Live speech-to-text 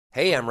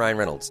Hey, I'm Ryan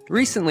Reynolds.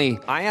 Recently,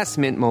 I asked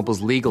Mint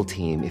Mobile's legal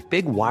team if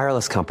big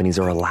wireless companies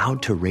are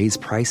allowed to raise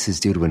prices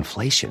due to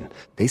inflation.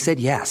 They said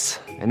yes.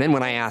 And then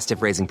when I asked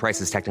if raising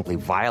prices technically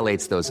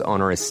violates those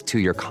onerous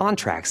two-year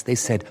contracts, they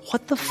said,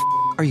 "What the f***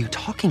 are you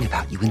talking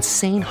about, you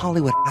insane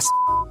Hollywood ass?"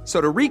 So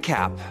to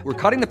recap, we're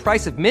cutting the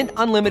price of Mint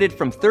Unlimited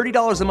from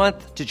 $30 a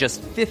month to just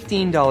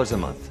 $15 a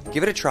month.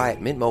 Give it a try at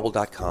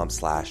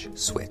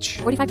mintmobile.com/switch.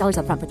 $45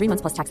 up front for 3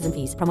 months plus taxes and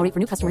fees. Promo rate for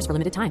new customers for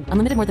limited time.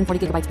 Unlimited more than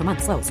 40 gigabytes per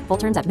month. Slows full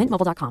terms at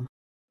mintmobile.com.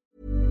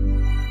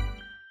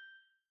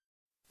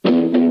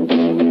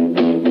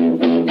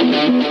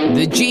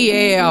 The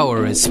GA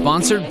Hour is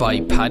sponsored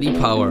by Paddy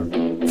Power.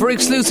 For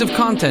exclusive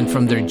content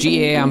from their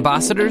GA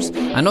ambassadors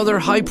and other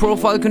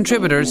high-profile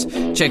contributors,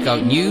 check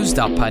out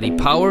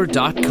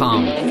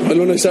news.paddypower.com. And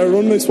when I started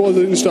running, I suppose I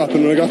didn't stop,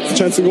 and when I got the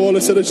chance to go, I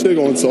said I should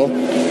go, and so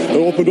I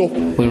opened up.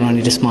 We're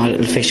only the small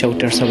little fish out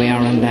there, so we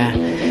are, and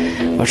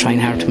we're trying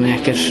hard to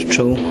make it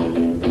through.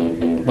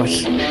 But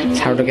it's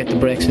hard to get the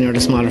breaks when you're the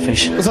smaller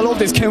fish. Because I love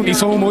this county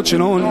so much,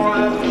 and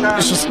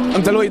it's just,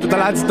 I'm delighted the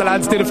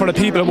lads did it for the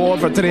people of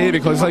Waterford today,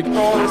 because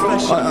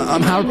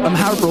I'm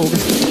heartbroken.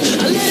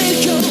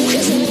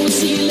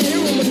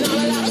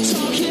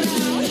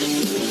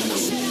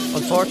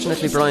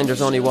 Unfortunately, Brian,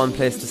 there's only one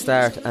place to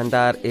start, and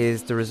that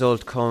is the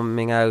result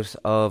coming out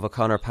of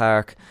O'Connor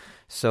Park.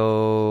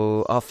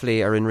 So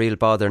Offaly are in real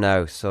bother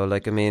now. So,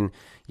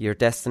 your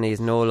destiny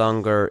is no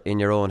longer in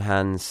your own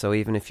hands. So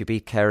even if you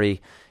beat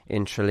Kerry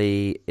in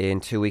Tralee in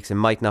 2 weeks, it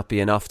might not be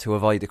enough to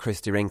avoid the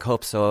Christy Ring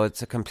Cup. So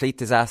it's a complete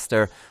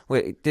disaster.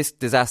 This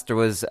disaster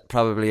was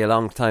probably a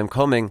long time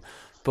coming,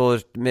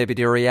 but maybe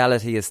the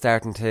reality is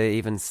starting to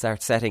even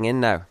start setting in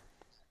now.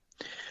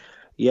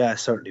 Yeah,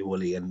 certainly,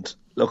 Wooly. And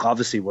look,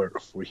 obviously we're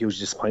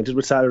hugely disappointed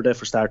with Saturday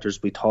for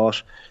starters. We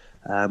thought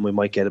we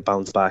might get a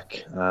bounce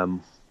back.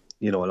 And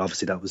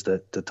obviously that was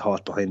the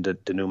thought behind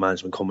the new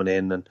management coming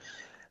in. And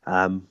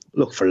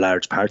look, for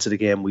large parts of the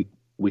game, we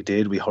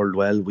hurled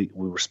well, we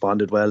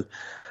responded well.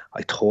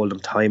 I told them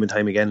time and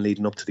time again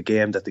leading up to the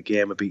game that the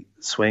game would be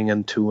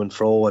swinging to and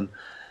fro, and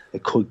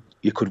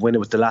you could win it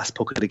with the last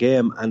puck of the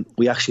game. And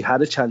we actually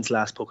had a chance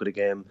last puck of the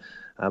game,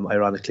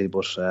 ironically,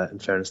 but in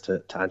fairness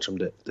to Antrim,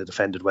 they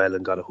defended well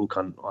and got a hook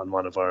on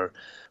one of our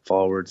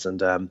forwards. And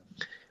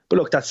but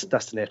look, that's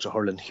the nature of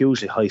hurling.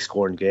 Hugely high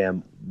scoring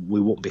game.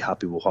 We won't be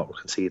happy with what we're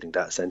conceding.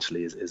 That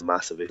essentially is a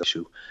massive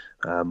issue.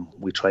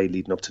 We tried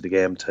leading up to the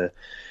game to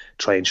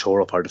try and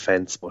shore up our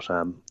defence, but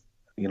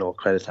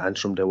credit to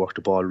Antrim, they worked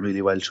the ball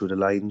really well through the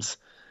lines,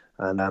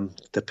 and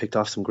they picked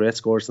off some great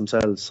scores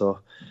themselves. So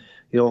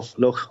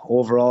look,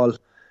 overall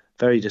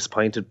very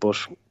disappointed, but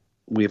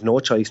we have no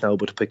choice now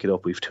but to pick it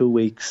up. We've 2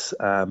 weeks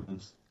to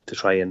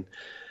try and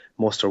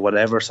muster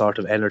whatever sort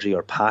of energy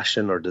or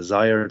passion or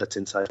desire that's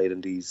inside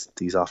in these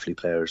Offaly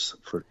players,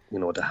 for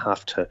to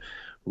have to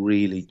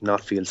really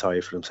not feel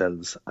sorry for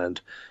themselves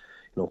and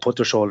put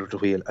their shoulder to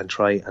the wheel and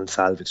try and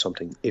salvage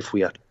something if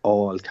we at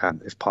all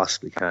can, if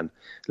possibly can.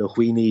 Look,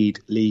 we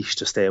need Laois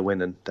to stay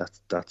winning.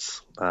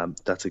 That's a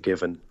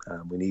given.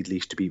 We need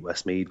Laois to beat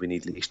Westmeath. We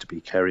need Laois to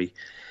beat Kerry.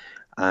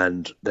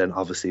 And then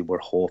obviously we're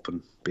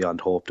hoping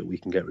beyond hope that we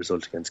can get a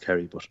result against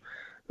Kerry. But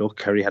look,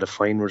 Kerry had a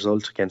fine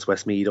result against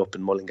Westmeath up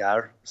in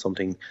Mullingar,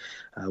 something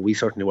we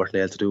certainly weren't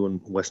able to do,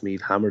 and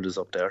Westmeath hammered us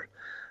up there.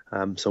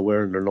 So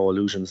we're under no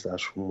illusions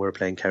that when we're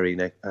playing Kerry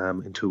in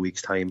 2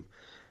 weeks' time,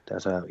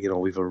 that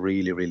we've a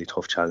really, really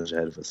tough challenge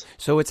ahead of us.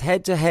 So it's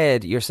head to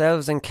head,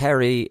 yourselves and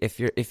Kerry. If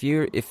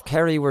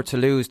Kerry were to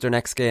lose their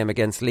next game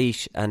against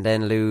Laois and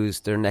then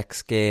lose their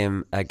next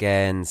game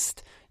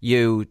against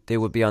you, they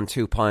would be on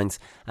 2 points,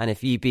 and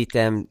if you beat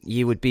them,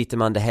 you would beat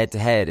them on the head to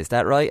head. Is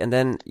that right? And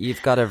then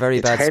you've got a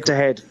very bad head to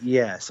head.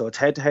 Yeah, so it's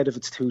head to head if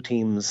it's 2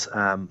 teams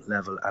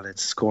level, and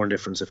it's scoring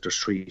difference if there's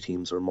 3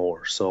 teams or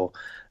more. So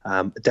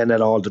then at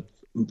all the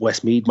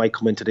Westmeath might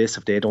come into this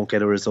if they don't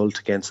get a result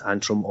against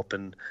Antrim up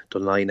in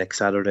Dunline next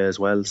Saturday as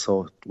well.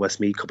 So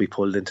Westmeath could be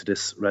pulled into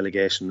this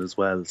relegation as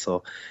well.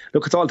 So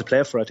look, it's all to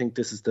play for. I think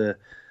this is the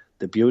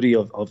beauty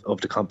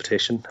of the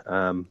competition.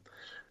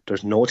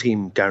 There's no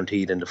team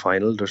guaranteed in the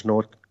final. There's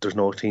no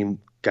team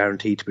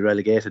guaranteed to be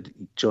relegated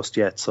just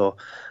yet. So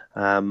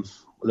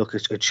look,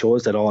 it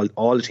shows that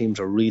all the teams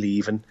are really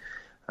even.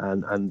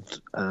 And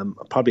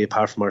probably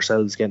apart from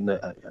ourselves getting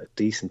a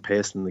decent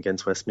pacing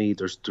against Westmeath,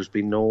 there's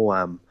been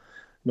no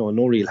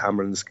real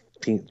hammerings.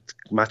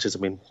 Matches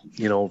have been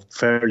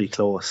fairly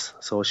close,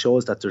 so it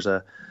shows that there's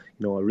a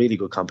really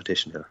good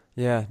competition here.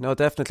 Yeah, no,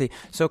 definitely.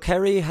 So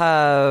Kerry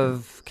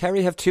have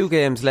 2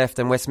 games left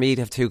and Westmeath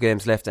have 2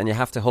 games left, and you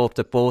have to hope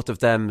that both of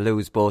them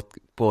lose both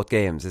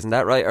games, isn't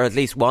that right? Or at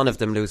least one of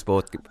them lose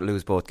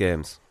both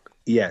games.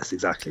 Yes,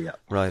 exactly. Yeah.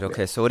 Right.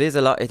 Okay. So it is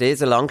a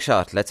long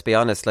shot. Let's be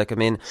honest.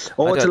 It's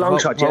a long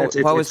shot. Yeah.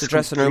 What was the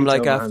dressing room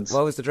like?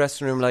 What was the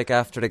dressing room like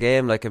after the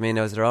game?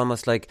 Was there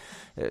almost like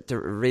the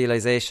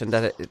realization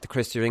that the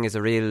Christy Ring is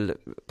a real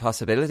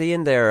possibility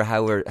in there? Or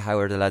how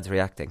are the lads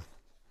reacting?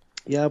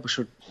 Yeah, but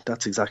sure,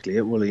 that's exactly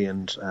it, Willie.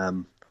 And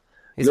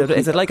is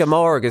it like a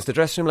morgue? Is the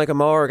dressing room like a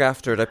morgue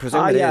after it? I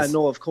presume it is.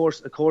 No, of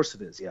course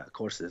it is. Yeah, of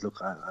course it is. Look,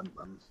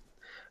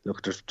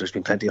 look, there's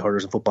been plenty of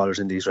hurlers and footballers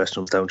in these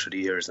restrooms down through the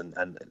years,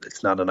 and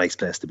it's not a nice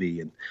place to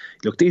be. And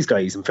look, these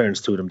guys, in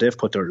fairness to them, they've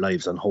put their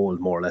lives on hold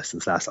more or less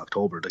since last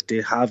October. Like,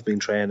 they have been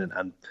training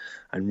and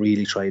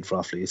really tried for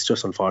Offaly. It's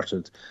just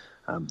unfortunate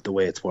the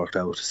way it's worked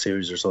out, a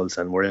series of results,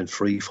 and we're in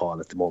free fall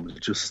at the moment.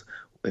 It just,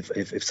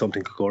 if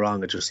something could go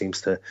wrong, it just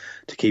seems to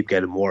keep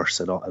getting worse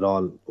at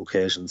all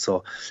occasions.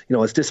 So,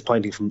 it's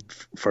disappointing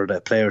for the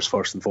players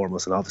first and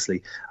foremost, and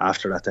obviously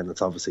after that, then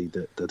it's obviously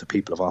the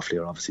people of Offaly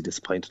are obviously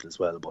disappointed as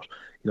well. But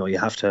you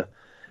have to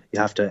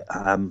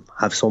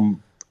have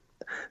some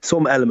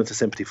element of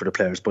sympathy for the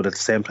players, but at the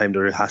same time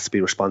there has to be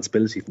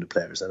responsibility from the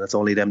players, and it's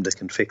only them that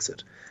can fix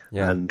it.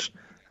 Yeah. And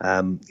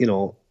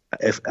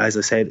if, as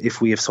I said,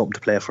 if we have something to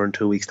play for in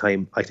 2 weeks'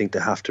 time, I think they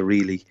have to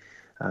really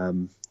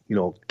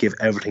give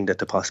everything that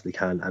they possibly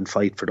can and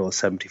fight for those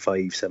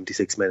 75,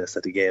 76 minutes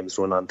that the game's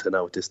run on to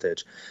now at this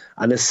stage.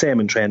 And it's the same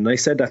in training. I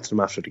said that to them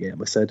after the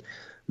game. I said,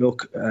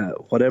 look,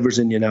 whatever's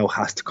in you now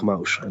has to come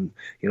out. And,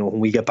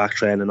 when we get back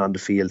training on the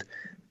field,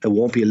 it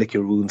won't be a lick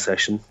your wound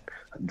session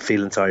and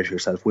feeling sorry for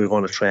yourself. We're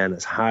going to train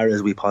as hard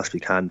as we possibly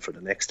can for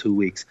the next 2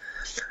 weeks.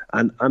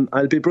 And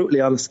I'll be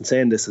brutally honest in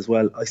saying this as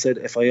well. I said,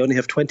 if I only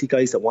have 20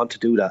 guys that want to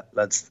do that,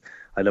 lads,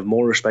 I'd have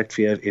more respect for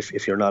you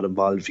if you're not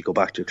involved, if you go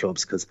back to your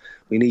clubs, because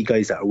we need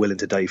guys that are willing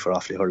to die for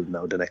Offaly hurling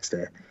now the next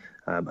day,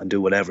 and do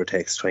whatever it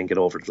takes to try and get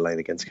over the line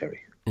against Kerry.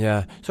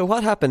 Yeah. So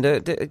what happened?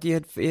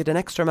 You had an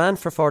extra man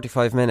for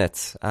 45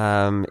 minutes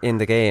in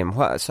the game.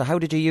 So how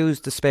did you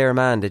use the spare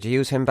man? Did you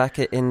use him back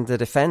in the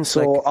defence?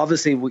 So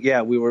obviously,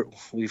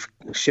 we've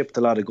shipped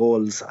a lot of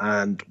goals,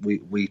 and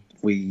we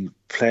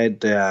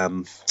played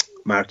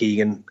Mark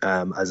Egan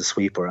as a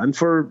sweeper, and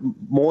for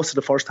most of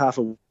the first half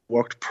it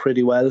worked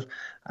pretty well.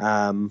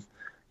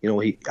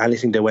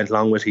 Anything they went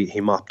along with, he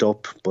mopped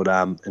up. But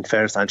in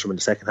fairness to Antrim in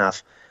the second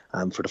half,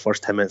 for the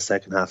first 10 minutes,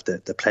 second half, they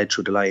played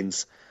through the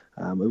lines.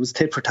 It was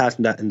tit for tat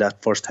in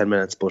that first 10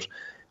 minutes. But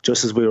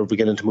just as we were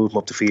beginning to move them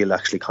up the field,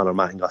 actually Conor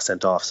Mattin got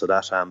sent off, so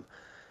that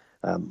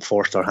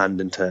forced our hand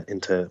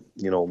into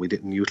we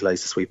didn't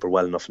utilise the sweeper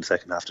well enough in the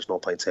second half. There's no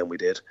point saying we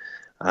did.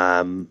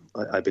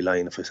 I'd be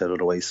lying if I said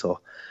otherwise.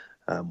 So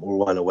we're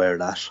well aware of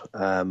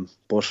that.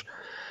 But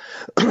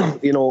a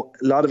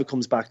lot of it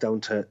comes back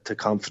down to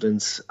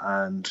confidence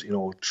and,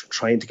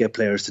 trying to get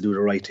players to do the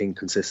right thing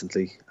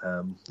consistently.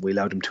 We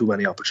allowed them too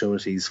many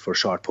opportunities for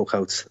short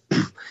puckouts,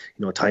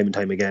 time and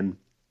time again.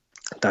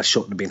 That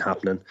shouldn't have been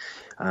happening.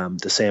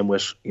 The same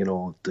with,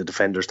 the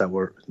defenders that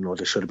were,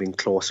 they should have been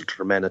closer to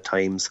their men at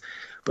times.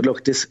 But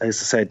look, this,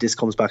 as I said, this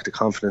comes back to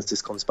confidence.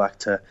 This comes back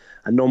to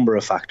a number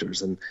of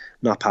factors and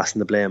not passing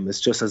the blame. It's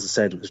just, as I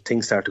said, if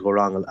things start to go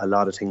wrong, a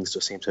lot of things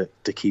just seem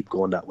to keep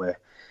going that way.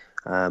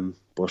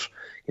 But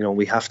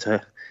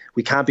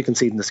we can't be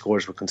conceding the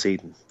scores we're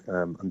conceding,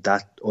 and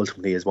that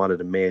ultimately is one of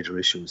the major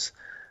issues.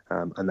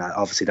 And that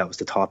obviously that was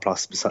the thought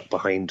process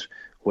behind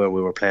where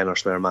we were playing our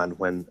spare man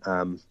when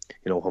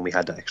we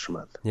had that extra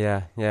man.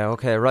 Yeah,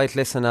 okay, right.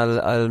 Listen,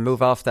 I'll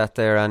move off that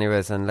there,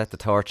 anyways, and let the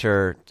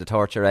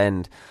torture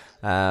end.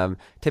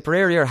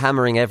 Tipperary are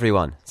hammering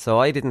everyone, so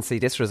I didn't see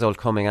this result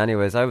coming,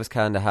 anyways. I was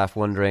kind of half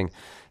wondering,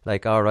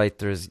 like, all right,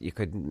 you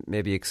could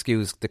maybe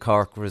excuse the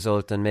Cork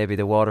result and maybe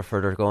the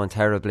Waterford are going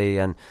terribly,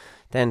 and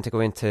then to go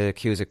into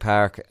Cusack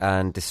Park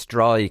and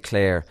destroy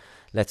Clare,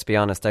 let's be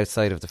honest,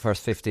 outside of the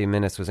first 15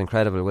 minutes was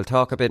incredible. We'll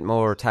talk a bit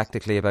more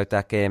tactically about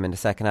that game in the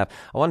second half.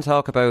 I want to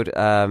talk about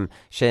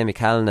Seamie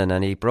Callanan,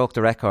 and he broke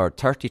the record,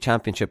 30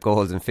 championship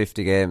goals in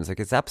 50 games. Like,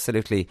 it's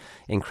absolutely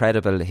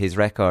incredible, his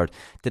record.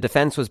 The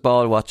defence was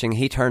ball watching.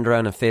 He turned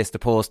around and faced the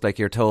post like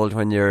you're told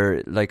when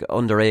you're like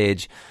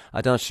underage.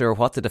 I'm not sure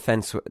what the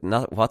defence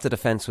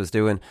was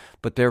doing,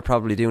 but they're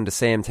probably doing the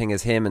same thing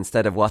as him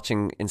instead of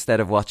watching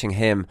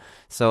him.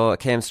 So it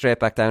came straight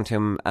back down to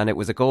him, and it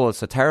was a goal.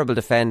 So terrible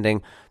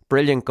defending.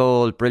 Brilliant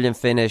goal, brilliant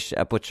finish,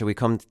 but should we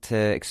come to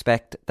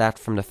expect that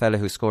from the fella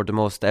who scored the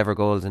most ever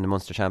goals in the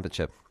Munster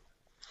Championship?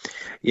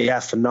 Yeah,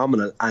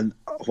 phenomenal. And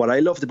what I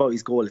loved about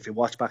his goal, if you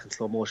watch back in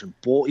slow motion,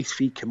 both his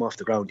feet came off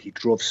the ground. He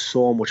drove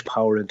so much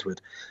power into it.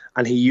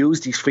 And he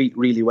used his feet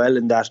really well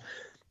in that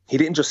he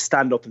didn't just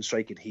stand up and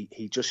strike it.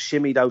 He just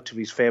shimmied out to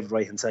his favourite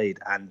right-hand side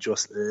and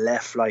just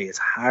let fly as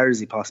hard as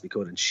he possibly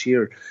could, and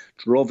sheer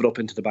drove it up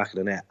into the back of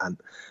the net. And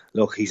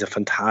look, he's a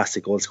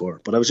fantastic goal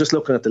scorer. But I was just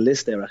looking at the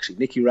list there, actually.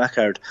 Nicky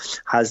Rackard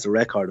has the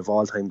record of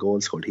all-time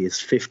goals scored. He is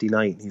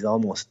 59. He's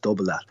almost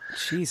double that.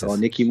 Jesus. So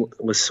Nicky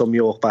was some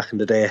yoke back in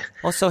the day.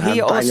 So he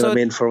also him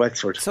in for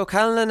Wexford. So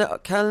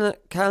Seamie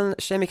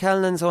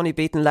Callanan's only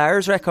beaten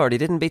Lara's record. He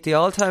didn't beat the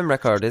all-time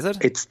record, is it?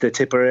 It's the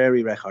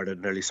Tipperary record,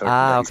 and nearly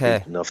certain he's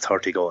beaten of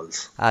 30 goals.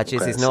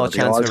 He's no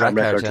chance of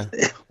record.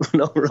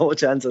 No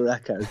chance of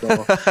record.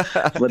 No.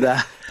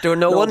 But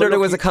no wonder there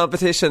was a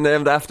competition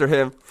named after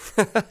him.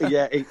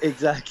 Yeah,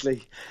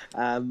 exactly.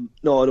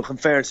 Look, in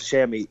fairness to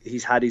Seamie,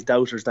 he's had his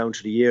doubters down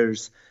through the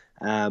years.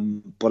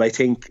 But I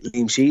think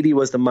Liam Sheedy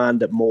was the man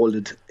that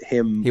moulded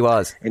him. He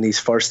was in his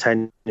first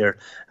tenure,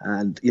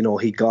 and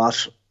he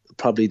got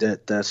probably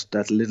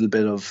that little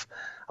bit of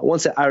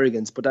won't say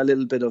arrogance, but a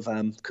little bit of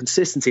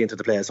consistency into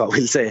the play is what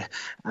we'll say.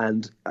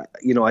 And,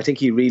 I think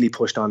he really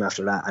pushed on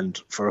after that. And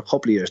for a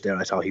couple of years there,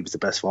 I thought he was the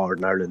best forward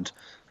in Ireland.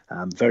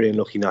 Very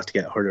unlucky not to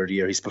get hurler of the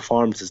year. His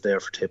performances there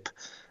for Tip.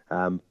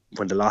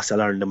 When they lost All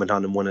Ireland and went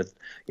on and won it,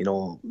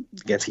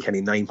 against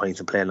Kilkenny, 9 points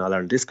and playing All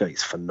Ireland. This guy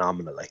is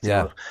phenomenal.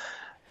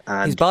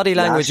 And his body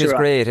language is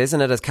great, isn't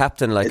it? As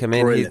captain,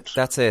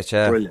 that's it.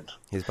 Yeah, brilliant.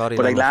 His body.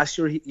 But language. Last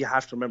year, you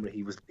have to remember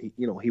he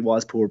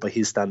was poor by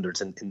his standards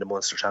in the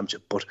Munster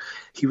Championship. But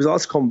he was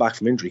also coming back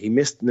from injury. He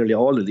missed nearly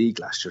all the league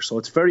last year, so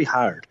it's very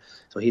hard.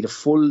 So he had a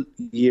full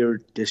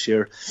year this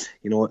year.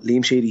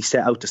 Liam Sheedy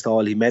set out the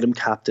stall. He made him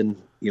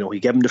captain. He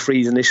gave him the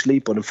freeze initially,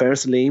 but in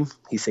fairness to Liam,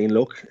 he's saying,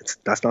 look,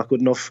 that's not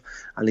good enough,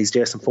 and he's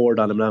Jason Ford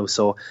on him now.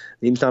 So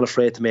Liam's not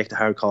afraid to make the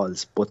hard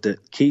calls. But the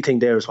key thing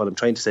there is what I'm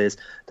trying to say is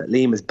that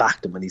Liam has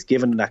backed him and he's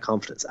given him that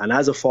confidence. And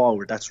as a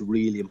forward, that's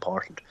really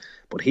important.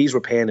 But he's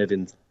repaying it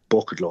in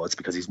bucket loads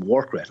because he's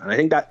work rate. And I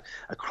think that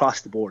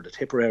across the board, the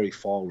Tipperary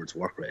forwards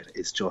work rate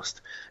is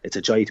it's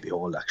a joy to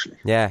behold, actually.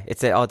 Yeah,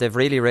 they've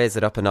really raised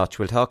it up a notch.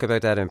 We'll talk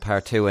about that in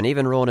part 2. And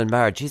even Ronan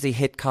Marr, he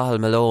hit Cathal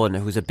Malone,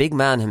 who's a big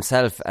man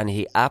himself, and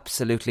he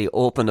absolutely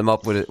opened him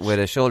up with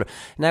a shoulder.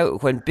 Now,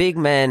 when big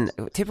men,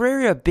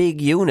 Tipperary are a big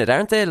unit,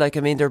 aren't they?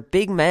 They're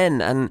big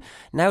men, and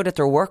now that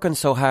they're working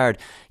so hard,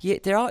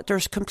 they're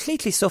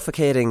completely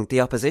suffocating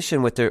the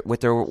opposition with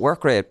their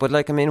work rate. But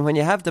when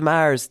you have the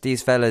Mars,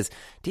 these fellas,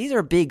 these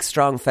are big,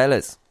 strong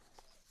fellas.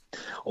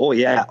 Oh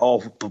yeah.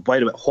 Oh, but by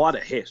the way, what a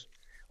hit.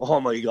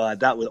 Oh my God,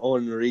 that was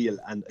unreal.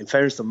 And in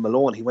fairness to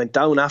Malone, he went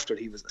down after it.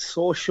 He was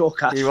so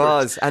shook after. He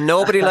was, and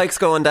nobody likes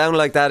going down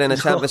like that in a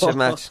championship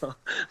match.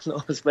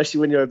 No, especially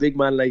when you're a big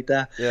man like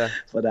that. Yeah.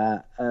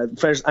 But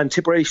and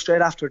Tipperary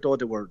straight after it, though,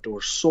 they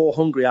were so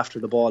hungry after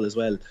the ball as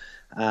well.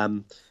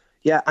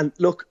 Yeah, and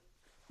look,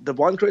 the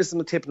one criticism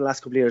of Tip in the last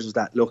couple of years was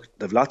that, look,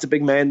 they've lots of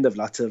big men, they've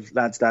lots of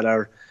lads that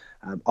are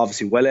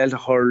obviously well able to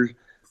hurl,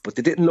 but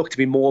they didn't look to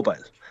be mobile.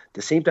 They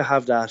seem to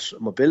have that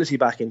mobility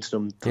back into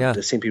them. They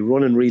seem to be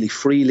running really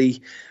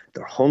freely.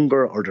 Their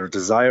hunger or their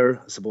desire,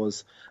 I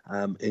suppose,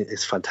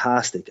 is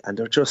fantastic. And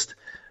they're just,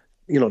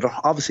 they're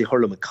obviously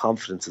hurling with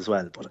confidence as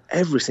well. But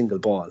every single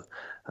ball,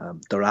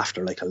 they're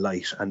after like a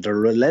light. And they're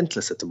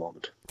relentless at the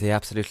moment. They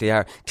absolutely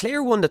are.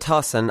 Clare won the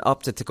toss and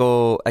opted to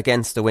go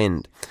against the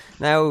wind.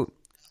 Now,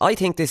 I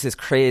think this is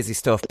crazy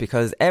stuff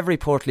because every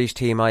Portlaoise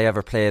team I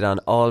ever played on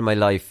all my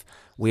life,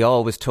 we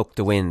always took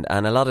the wind,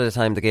 and a lot of the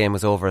time the game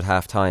was over at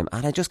half time,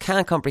 and I just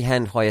can't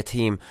comprehend why a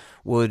team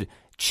would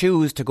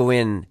choose to go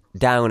in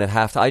down at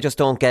half time. I just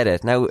don't get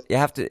it. Now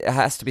it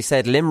has to be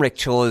said, Limerick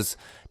chose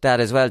that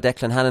as well.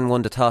 Declan Hannon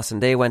won the toss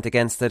and they went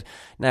against it.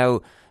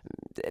 Now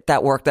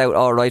that worked out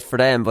all right for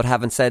them, but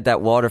having said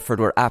that,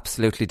 Waterford were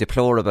absolutely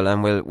deplorable,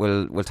 and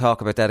we'll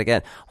talk about that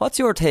again. What's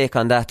your take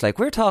on that?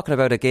 We're talking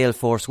about a gale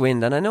force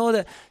wind, and I know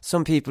that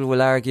some people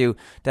will argue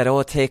that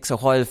it takes a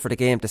while for the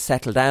game to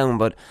settle down,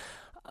 but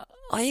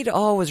I'd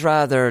always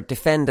rather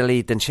defend the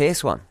lead than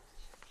chase one.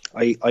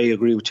 I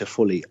agree with you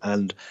fully,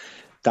 and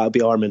that would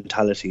be our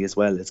mentality as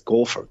well. It's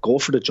go for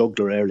the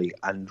jugular early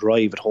and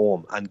drive it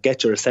home and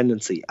get your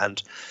ascendancy. And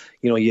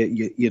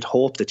you'd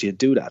hope that you'd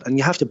do that, and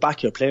you have to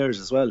back your players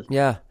as well.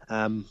 Yeah.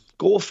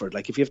 Go for it.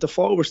 If you have the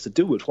forwards to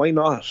do it, why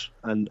not?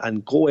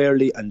 And go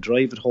early and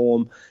drive it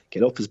home.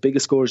 Get up as big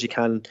a score as you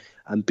can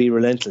and be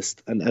relentless.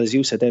 And as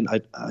you said, then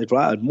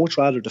I'd much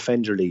rather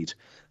defend your lead.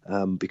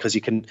 Because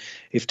you can,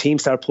 if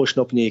teams start pushing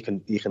up on you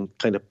can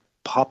kind of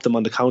pop them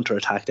on the counter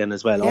attack then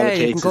as well. Yeah, all it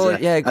takes is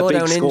a go big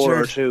down score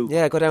injured. or two.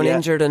 Yeah, go down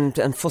injured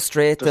and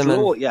frustrate them.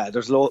 We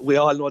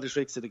all know the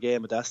tricks of the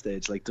game at that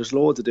stage. There's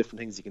loads of different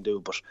things you can do,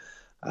 but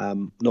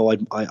no,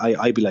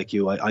 I'd be like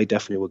you. I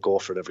definitely would go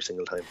for it every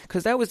single time.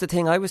 Because that was the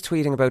thing I was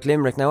tweeting about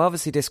Limerick. Now,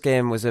 obviously, this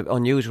game was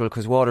unusual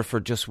because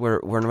Waterford just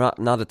were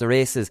not at the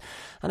races,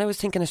 and I was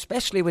thinking,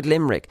 especially with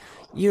Limerick,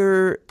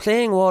 you're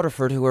playing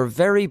Waterford, who are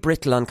very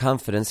brittle on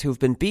confidence, who've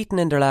been beaten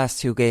in their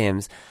last 2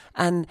 games,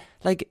 and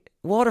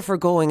Waterford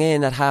going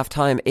in at half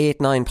time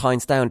 8-9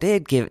 points down, they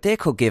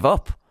could give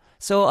up.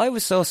 So I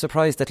was so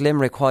surprised at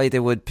Limerick why they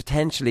would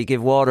potentially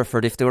give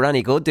Waterford, if they were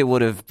any good, they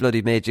would have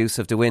bloody made use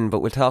of the win. But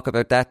we'll talk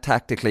about that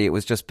tactically. It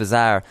was just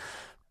bizarre.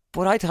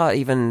 But I thought,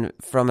 even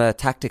from a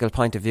tactical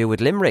point of view,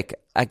 with Limerick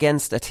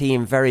against a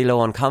team very low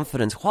on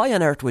confidence, why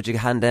on earth would you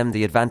hand them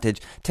the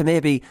advantage to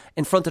maybe,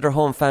 in front of their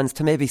home fans,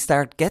 to maybe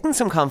start getting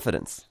some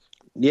confidence?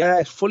 Yeah,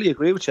 I fully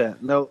agree with you.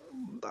 Now,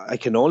 I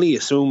can only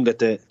assume that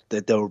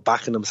they were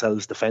backing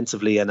themselves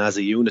defensively and as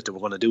a unit they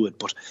were going to do it.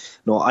 But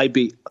no, I'd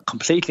be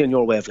completely on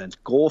your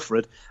wavelength. Go for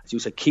it. As you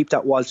said, keep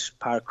that Walsh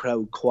Park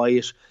crowd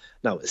quiet.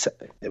 Now,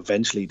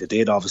 eventually they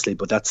did, obviously,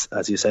 but that's,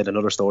 as you said,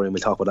 another story, and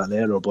we'll talk about that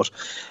later. But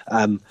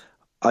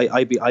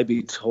I'd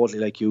be totally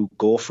like you.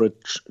 Go for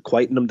it,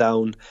 quieten them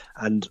down.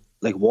 And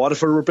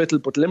Waterford were brittle,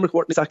 but Limerick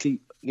weren't exactly,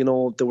 they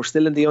were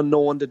still in the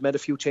unknown. They'd made a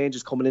few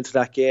changes coming into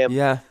that game.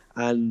 Yeah.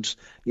 And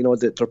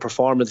their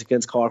performance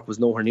against Cork was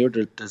nowhere near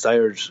the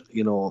desired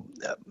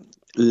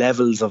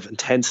levels of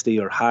intensity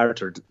or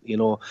heart, or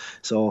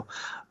so.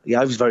 Yeah,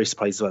 I was very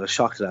surprised as well. I was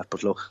shocked at that,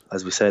 but look,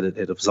 as we said,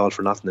 it was all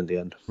for nothing in the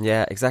end.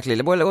 Yeah,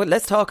 exactly. Well,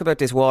 let's talk about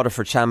this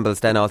Waterford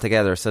shambles then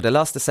altogether. So they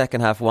lost the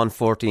second half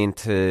 1-14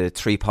 to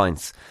 3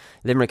 points.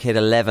 Limerick hit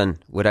 11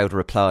 without a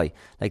reply.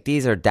 Like,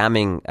 these are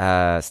damning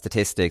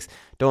statistics.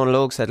 Donal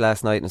Logue said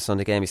last night in the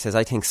Sunday game, he says,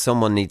 I think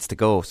someone needs to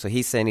go. So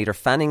he's saying either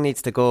Fanning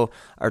needs to go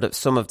or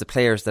some of the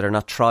players that are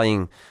not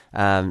trying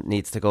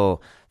needs to go.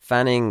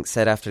 Fanning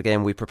said after the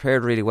game, we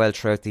prepared really well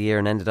throughout the year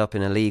and ended up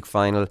in a league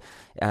final.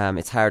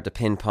 It's hard to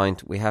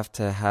pinpoint. We have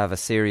to have a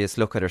serious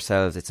look at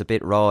ourselves. It's a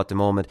bit raw at the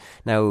moment.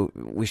 Now,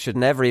 we should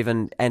never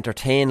even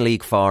entertain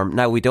league form.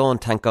 Now, we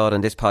don't, thank God,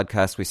 on this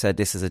podcast. We said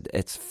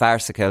it's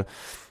farcical.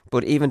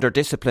 But even their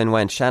discipline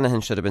went.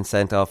 Shanahan should have been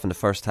sent off in the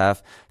first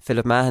half.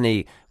 Philip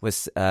Mahoney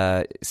was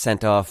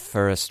sent off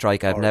for a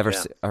strike or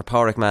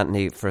Pádraig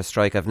Mahoney for a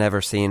strike I've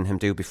never seen him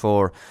do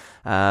before.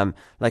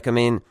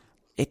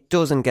 It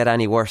doesn't get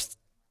any worse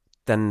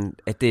than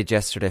it did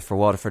yesterday for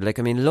Waterford.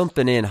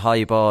 Lumping in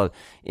high ball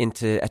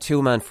into a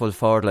 2-man full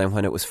forward line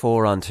when it was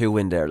 4-on-2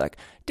 in there,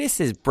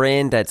 this is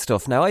brain dead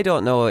stuff. Now, I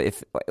don't know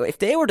if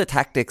they were the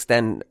tactics,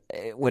 then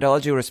with all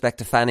due respect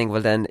to Fanning,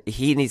 well then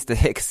he needs to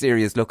take a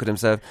serious look at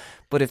himself.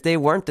 But if they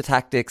weren't the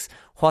tactics,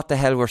 what the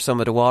hell were some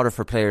of the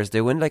Waterford players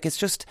doing? It's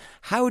just,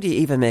 how do you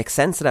even make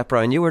sense of that,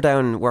 Brian? You were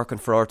down working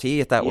for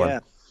RTE at that one. Yeah,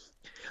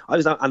 I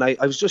was down, and I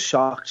was just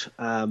shocked.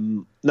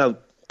 Now,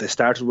 they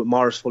started with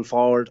Morris full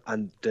forward,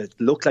 and it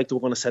looked like they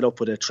were going to set up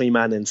with a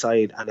 3-man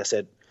inside. And I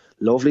said,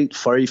 lovely,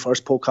 very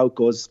first poke out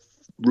goes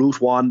route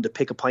 1 to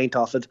pick a point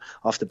off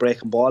the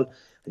breaking ball. And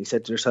you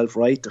said to yourself,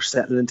 right, they're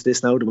settling into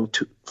this now. They were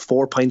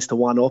 4 points to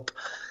 1 up.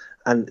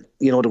 And,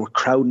 they were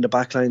crowding the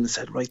back line and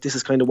said, right, this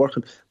is kind of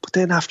working. But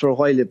then after a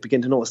while, you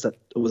begin to notice that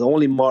it was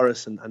only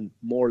Morris and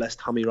more or less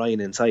Tommy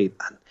Ryan inside.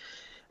 And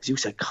as you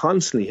said,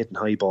 constantly hitting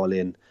high ball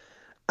in.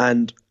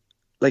 And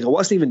it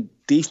wasn't even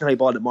decent high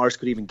ball that Morris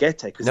could even get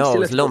to, because he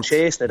still had to go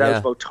chasing it out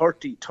about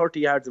 30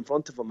 yards in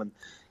front of him. And,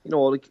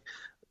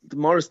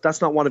 Morris,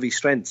 that's not one of his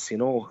strengths,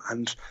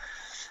 and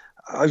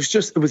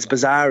it was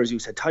bizarre, as you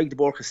said. Tadhg de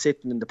Búrca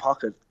sitting in the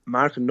pocket,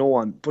 marking no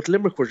one, but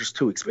Limerick were just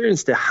too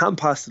experienced. They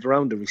hand-passed it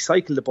around, they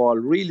recycled the ball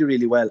really,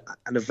 really well,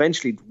 and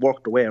eventually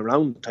worked their way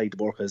around Tadhg de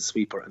Búrca as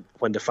sweeper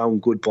when they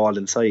found good ball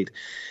inside.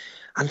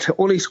 And to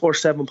only score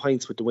 7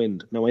 points with the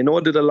wind. Now, I know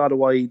they did a lot of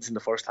wides in the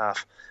first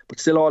half, but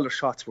still all their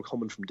shots were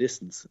coming from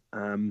distance.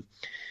 7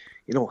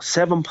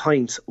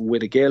 points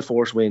with a gale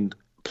force wind,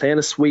 playing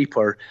a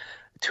sweeper,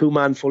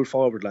 2-man full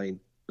forward line.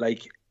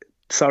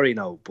 Sorry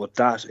now, but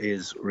that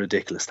is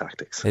ridiculous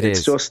tactics.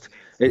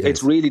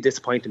 It's really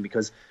disappointing,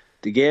 because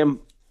the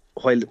game,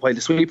 while the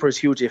sweeper is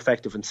hugely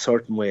effective in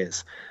certain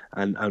ways,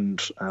 and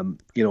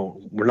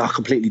we're not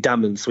completely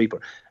damning the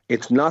sweeper,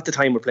 it's not the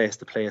time or place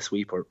to play a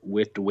sweeper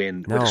with the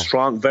wind, with a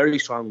strong, very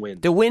strong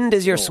wind. The wind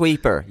is your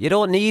sweeper. You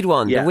don't need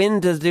one. Yeah. The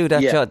wind does do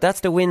that job. That's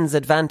the wind's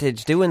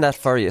advantage, doing that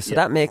for you. So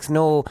that makes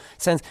no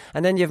sense.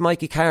 And then you have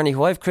Mikey Carney,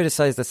 who I've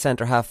criticised as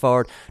centre half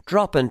forward,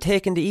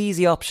 taking the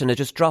easy option of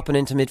just dropping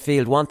into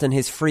midfield, wanting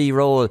his free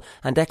role,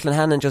 and Declan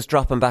Hannon just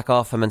dropping back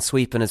off him and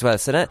sweeping as well.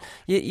 So that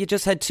you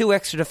just had 2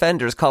 extra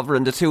defenders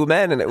covering the 2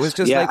 men, and it was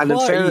just what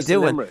are you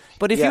doing?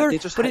 But if they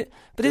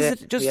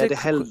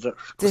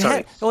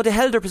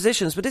held their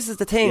positions. But this is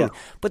the thing. Yeah.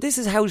 But this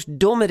is how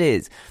dumb it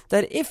is,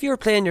 that if you're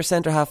playing your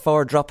centre half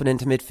forward dropping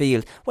into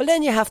midfield, well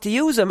then you have to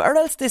use him, or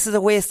else this is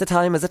a waste of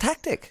time as a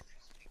tactic.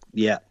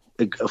 Yeah,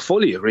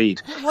 fully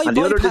agreed. And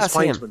the other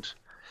disappointment,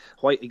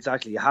 why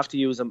exactly, you have to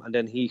use him, and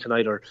then he can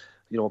either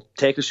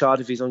take a shot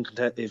if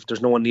if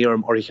there's no one near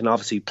him, or he can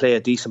obviously play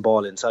a decent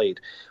ball inside.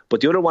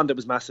 But the other one that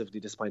was massively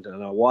disappointing,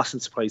 and I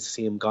wasn't surprised to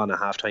see him gone at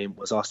half time,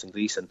 was Austin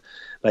Gleeson.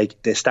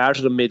 They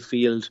started in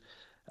midfield,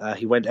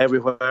 he went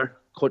everywhere,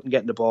 couldn't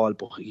get in the ball,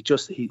 but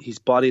his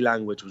body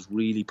language was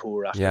really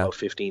poor after about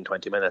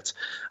 15-20 minutes,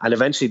 and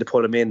eventually they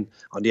put him in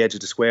on the edge of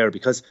the square,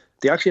 because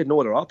they actually had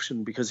no other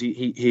option, because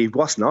he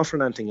wasn't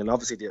offering anything, and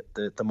obviously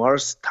the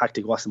Morris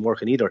tactic wasn't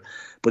working either,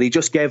 but he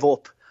just gave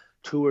up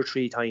 2 or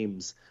 3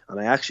 times, and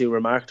I actually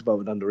remarked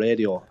about it on the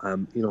radio.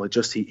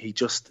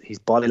 His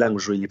body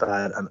language was really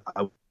bad, and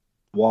I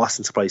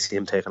wasn't surprised to see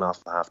him taken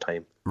off at half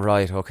time.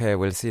 Right, okay.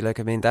 Well, see,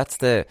 that's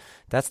the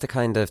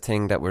kind of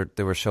thing that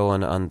they were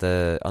showing on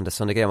the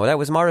Sunday game. Well, that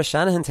was Maurice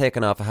Shanahan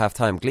taken off at half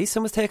time.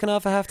 Gleeson was taken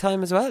off at half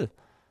time as well.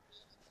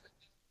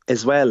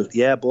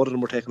 Yeah, both of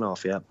them were taken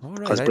off, yeah.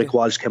 Because Brick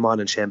Walsh came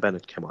on and Shane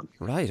Bennett came on.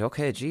 Right,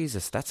 okay,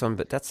 Jesus, that's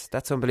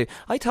unbelievable.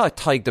 I thought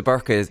Tadhg de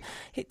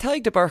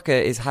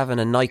Búrca is having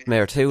a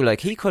nightmare too.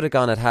 He could have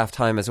gone at half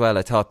time as well,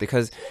 I thought,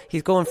 because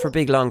he's going for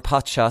big long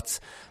pot shots,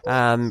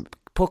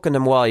 pucking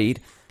them wide.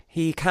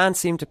 He can't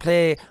seem to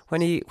play.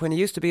 When he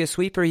used to be a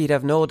sweeper, he'd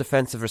have no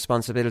defensive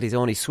responsibilities,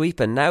 only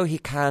sweeping. Now he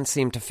can't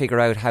seem to figure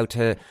out how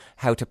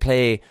to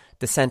play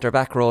the centre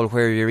back role,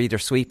 where you're either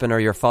sweeping or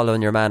you're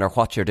following your man, or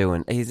what you're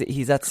doing.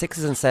 He's at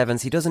 6s and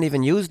 7s. He doesn't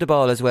even use the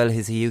ball as well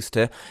as he used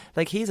to.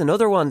 He's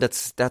another one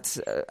that's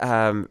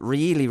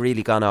really,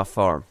 really gone off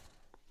form.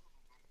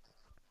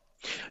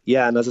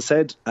 Yeah, and as I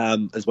said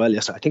as well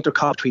yesterday, I think they're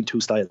caught between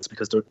two styles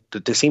because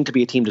they seem to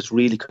be a team that's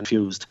really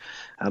confused.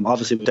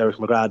 Obviously, Derek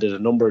McGrath did a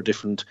number of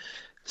different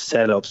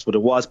setups, but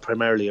it was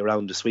primarily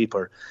around the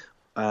sweeper.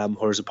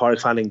 Whereas at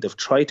Pádraig Fanning, they've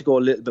tried to go a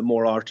little bit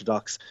more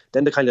orthodox.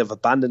 Then they kind of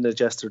abandoned it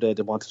yesterday.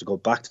 They wanted to go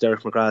back to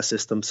Derek McGrath's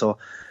system. So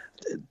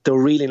they're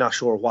really not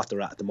sure what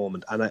they're at the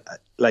moment. And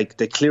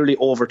they clearly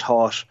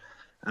overthought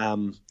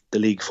the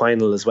league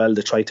final as well.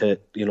 They try to,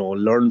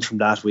 learn from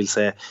that, we'll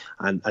say,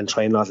 and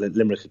try and not let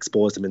Limerick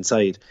expose them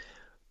inside.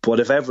 But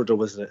if ever there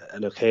was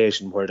an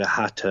occasion where they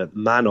had to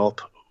man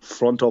up,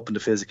 front up in the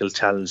physical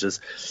challenges,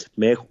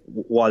 make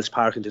Walsh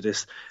Park into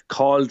this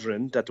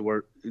cauldron that they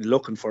were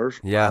looking for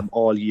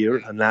all year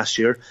and last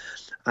year.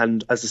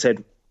 And as I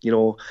said,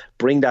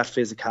 bring that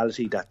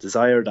physicality, that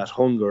desire, that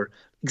hunger,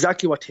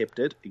 exactly what Tip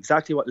did,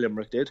 exactly what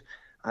Limerick did,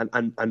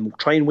 and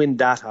try and win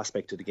that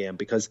aspect of the game,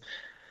 because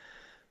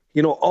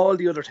all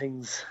the other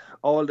things,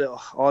 all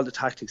the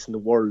tactics in the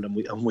world,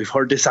 and we've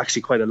heard this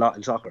actually quite a lot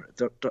in soccer,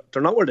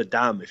 they're not worth a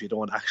damn if you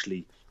don't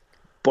actually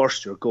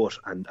burst your gut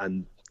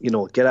and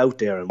get out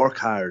there and work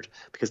hard,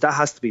 because that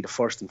has to be the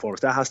first and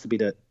foremost. That has to be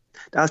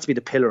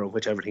the pillar on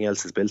which everything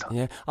else is built on.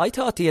 Yeah, I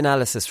thought the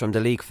analysis from the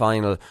league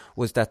final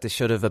was that they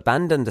should have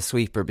abandoned the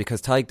sweeper,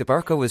 because Tadhg de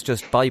Burca was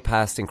just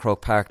bypassed in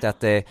Croke Park that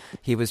day.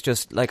 He was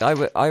just like,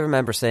 I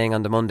remember saying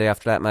on the Monday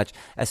after that match,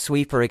 a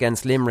sweeper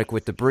against Limerick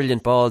with the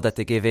brilliant ball that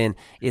they give in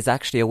is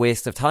actually a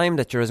waste of time,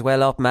 that you're as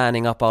well up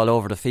manning up all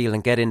over the field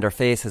and get in their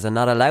faces and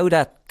not allow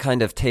that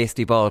kind of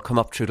tasty ball come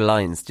up through the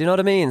lines. Do you know what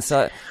I mean?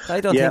 So I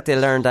don't think they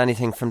learned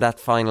anything from that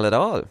final at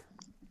all.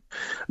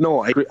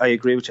 No, I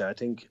agree with you. I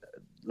think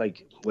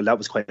that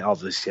was quite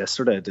obvious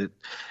yesterday.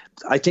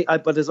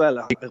 But as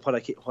well,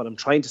 what I'm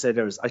trying to say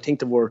there is, I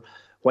think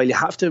while you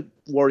have to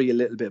worry a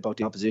little bit about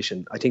the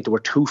opposition, I think they were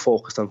too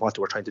focused on what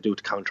they were trying to do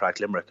to counteract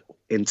Limerick.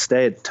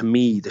 Instead, to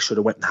me, they should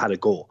have went and had a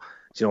go.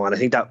 And I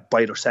think that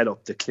by their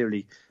setup, that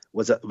clearly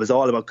was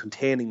all about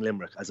containing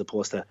Limerick as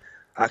opposed to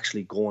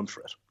actually going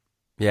for it.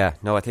 Yeah,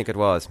 no, I think it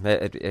was.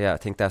 I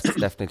think that's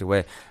definitely the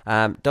way.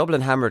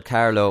 Dublin hammered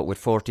Carlow with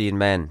 14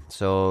 men,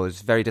 so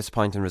it's a very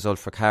disappointing result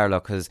for Carlow,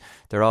 because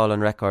they're all on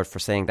record for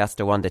saying that's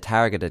the one they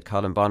targeted.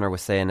 Colin Bonner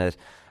was saying it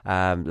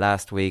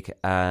last week,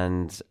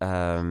 and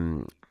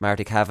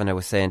Marty Kavanagh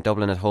was saying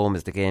Dublin at home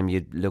is the game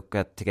you'd look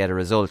at to get a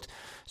result.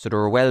 So they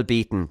were well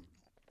beaten.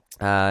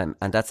 And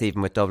that's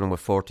even with Dublin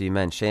with 14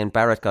 men. Shane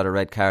Barrett got a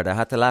red card. I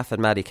had to laugh at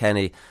Matty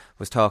Kenny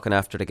was talking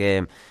after the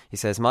game. He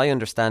says, my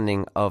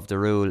understanding of the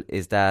rule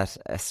is that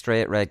a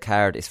straight red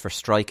card is for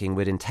striking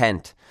with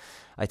intent.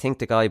 I think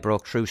the guy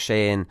broke through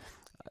Shane.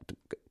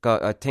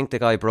 I think the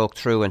guy broke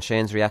through, and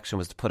Shane's reaction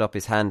was to put up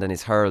his hand and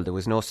his hurl. There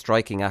was no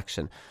striking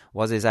action.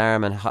 Was his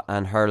arm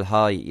and hurl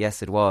high?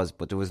 Yes, it was,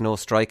 but there was no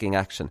striking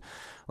action.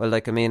 Well,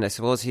 I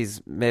suppose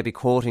he's maybe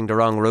quoting the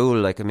wrong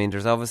rule.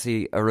 There's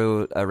obviously a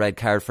red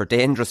card for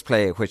dangerous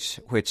play,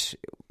 which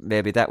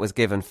maybe that was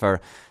given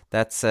for.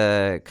 That's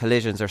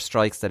collisions or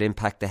strikes that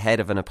impact the head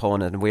of an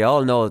opponent. And we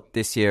all know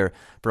this year,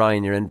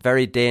 Brian, you're in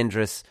very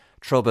dangerous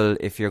trouble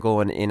if you're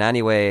going in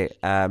any way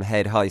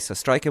head high. So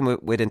striking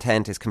with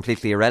intent is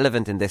completely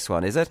irrelevant in this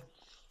one, is it?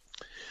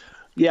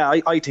 Yeah,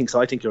 I think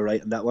so. I think you're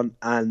right on that one.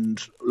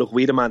 And look,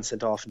 we the man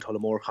sent off in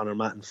Tullamore, Conor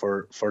Matton,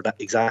 for that,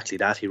 exactly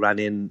that. He ran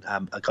in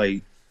a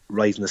guy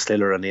rising the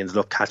sliller, and he ended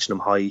up catching him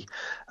high,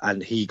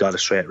 and he got a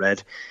straight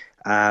red.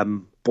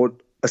 But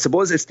I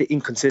suppose it's the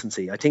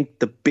inconsistency. I think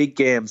the big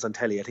games on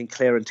telly, I think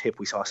Clare and Tip,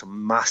 we saw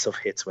some massive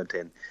hits went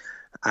in,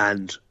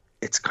 and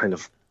it's kind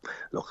of,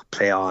 look,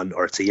 play on,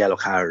 or it's a yellow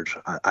card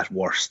at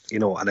worst,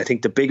 And I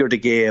think the bigger the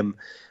game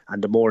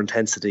and the more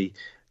intensity,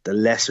 the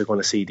less you're going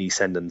to see these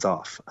sendings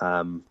off.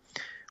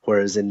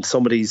 Whereas in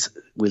some of these,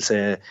 we'll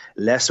say,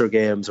 lesser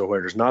games, or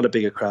where there's not a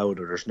bigger crowd,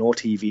 or there's no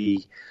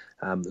TV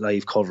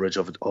live coverage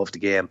of the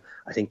game,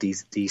 I think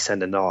these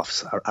sending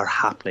offs are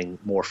happening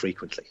more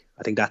frequently.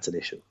 I think that's an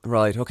issue.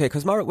 Right, okay,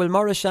 because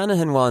Maurice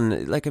Shanahan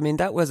won,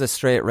 that was a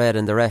straight red,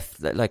 and the ref,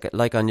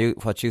 like on you,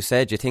 what you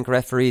said, you think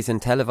referees in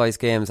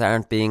televised games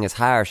aren't being as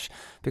harsh,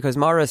 because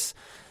Maurice,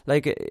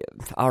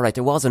 alright,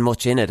 there wasn't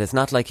much in it. It's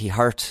not like he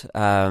hurt,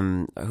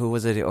 who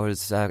was it? Or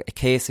was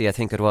Casey, I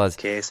think it was.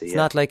 It's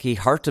not like he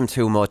hurt him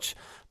too much,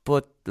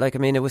 but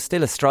it was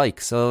still a strike,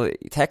 so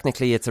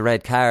technically it's a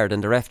red card,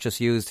 and the ref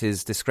just used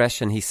his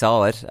discretion. He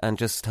saw it and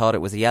just thought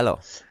it was a yellow.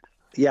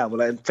 Yeah,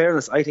 well, in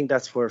fairness, I think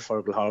that's where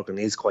Fergal Horgan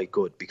is quite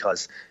good,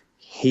 because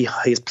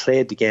he's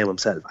played the game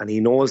himself, and he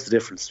knows the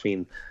difference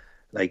between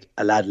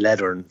a lad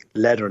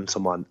leathering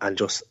someone and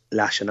just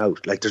lashing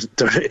out.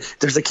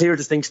 There's a clear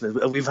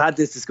distinction. We've had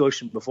this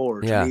discussion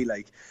before. To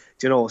me,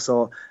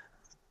 so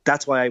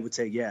that's why I would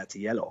say, it's a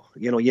yellow.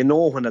 You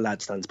know when a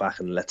lad stands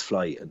back and lets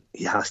fly and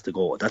he has to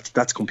go.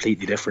 That's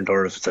completely different.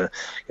 Or if it's a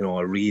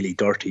really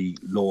dirty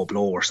low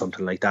blow or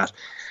something like that,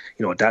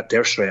 that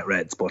they're straight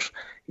reds. But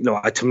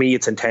to me,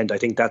 it's intent. I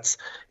think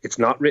it's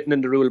not written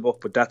in the rule book,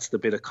 but that's the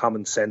bit of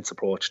common sense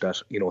approach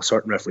that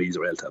certain referees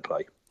are able to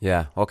apply.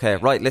 Yeah. Okay.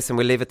 Right. Listen,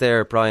 we'll leave it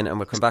there, Brian, and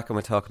we'll come back and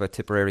we'll talk about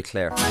Tipperary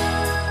Clare.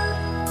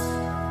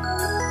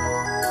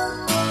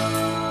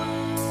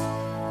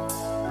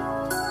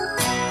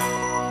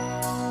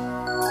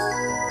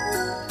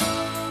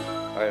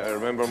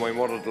 remember my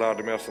mother, the Lord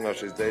of Mercy,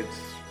 she's dead.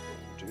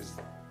 She's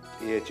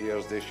 8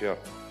 years this year.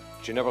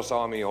 She never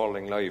saw me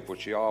hurling live, but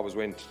she always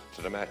went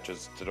to the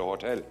matches, to the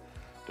hotel,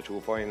 the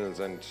 2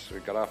 finals, and we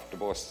got off the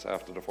bus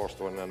after the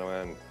first one,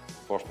 and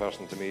first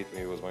person to meet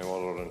me was my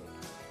mother, and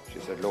she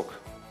said, look,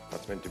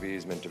 what's meant to be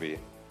is meant to be.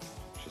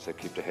 She said,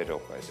 keep the head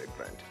up. I said,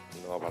 grand.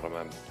 No bother,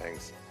 ma'am,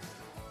 thanks.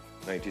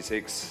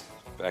 96,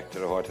 back to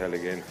the hotel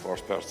again,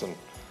 first person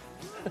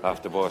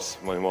off the bus,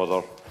 my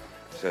mother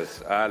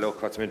says,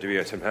 look, what's meant to be?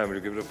 I said, ma'am, will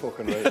you give it a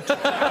fucking right?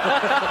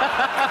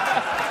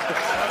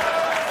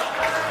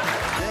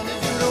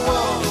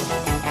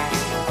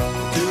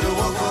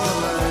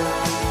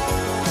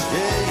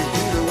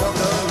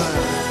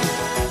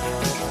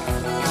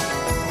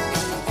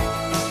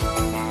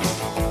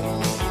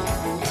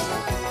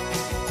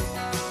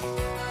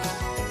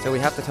 So we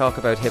have to talk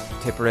about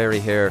Tipperary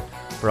here,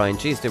 Brian.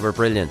 Geez, they were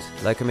brilliant.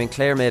 Like, I mean,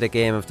 Clare made a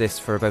game of this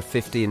for about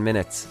 15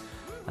 minutes.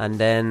 And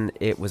then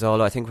it was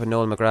all, I think when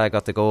Noel McGrath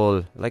got the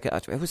goal, like,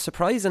 it was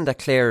surprising that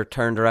Clare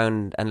turned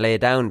around and lay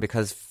down,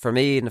 because for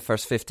me, in the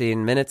first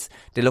 15 minutes,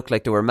 they looked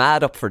like they were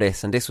mad up for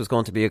this, and this was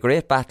going to be a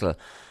great battle.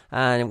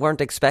 And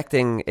weren't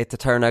expecting it to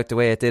turn out the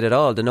way it did at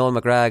all. The Noel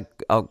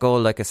McGrath goal,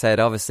 like I said,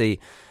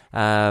 obviously,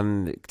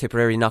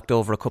 Tipperary knocked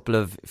over a couple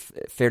of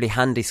fairly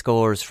handy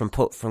scores from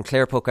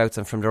Clare puckouts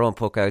and from their own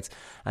puckouts,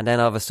 and then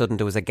all of a sudden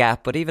there was a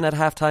gap. But even at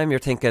half time you're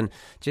thinking,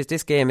 geez,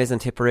 this game isn't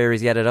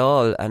Tipperary's yet at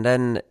all, and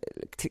then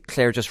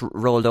Clare just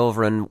rolled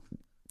over and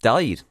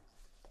died.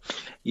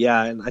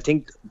 Yeah, and I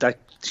think that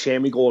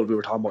Shamey goal we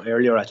were talking about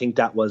earlier, I think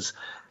that was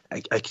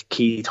a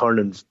key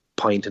turning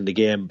point in the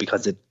game,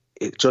 because it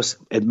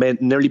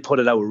nearly put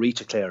it out of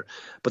reach of Clare,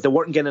 but they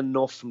weren't getting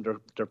enough from their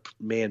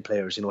main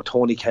players. You know,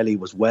 Tony Kelly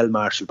was well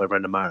marshalled by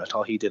Brendan Maher. I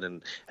thought he did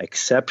an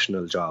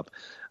exceptional job,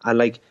 and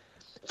like,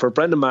 for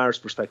Brendan Maher's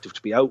perspective,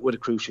 to be out with a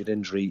cruciate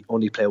injury,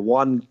 only play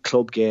one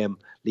club game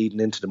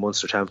leading into the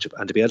Munster Championship,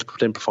 and to be able to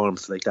put in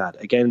performances like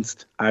that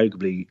against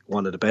arguably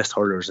one of the best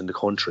hurlers in the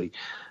country,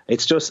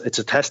 it's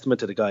a testament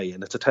to the guy,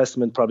 and it's a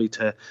testament probably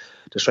to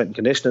the strength and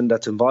conditioning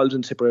that's involved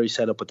in Tipperary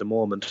setup at the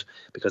moment,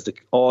 because they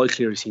all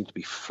clearly seem to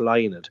be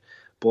flying it.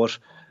 But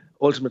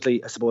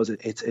ultimately, I suppose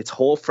it's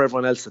hope for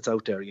everyone else that's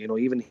out there. You know,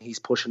 even he's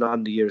pushing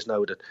on the years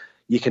now that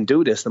you can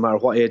do this no matter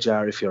what age you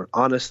are, if you're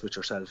honest with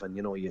yourself, and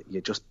you know, you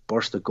just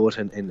burst a gut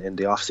in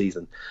the off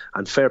season.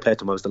 And fair play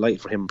to him. I was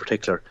delighted for him in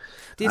particular.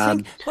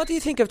 What do you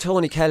think of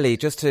Tony Kelly?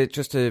 Just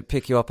to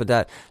pick you up on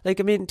that, like,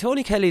 I mean,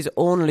 Tony Kelly's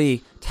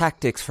only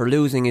tactics for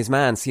losing his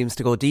man seems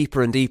to go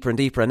deeper and deeper and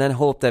deeper, and then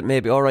hope that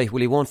maybe, all right,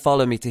 well, he won't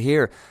follow me to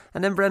here.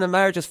 And then Brendan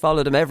Maher just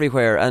followed him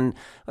everywhere. And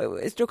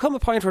is there come a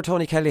point where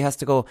Tony Kelly has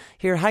to go,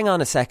 here, hang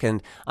on a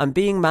second, I'm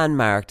being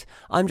man-marked,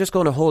 I'm just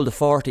going to hold the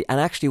 40 and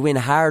actually win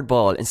a hard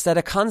ball, instead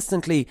of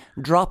constantly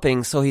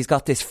dropping so he's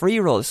got this free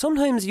roll.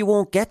 Sometimes you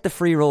won't get the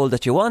free roll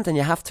that you want, and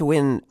you have to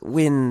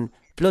win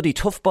bloody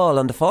tough ball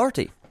on the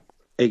 40.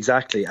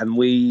 Exactly. And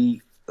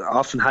we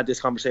often had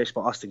this conversation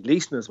about Austin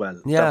Gleeson as well.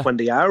 Yeah. That when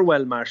they are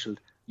well marshalled,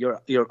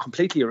 you're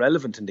completely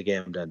irrelevant in the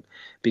game then,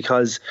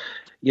 because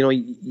you know,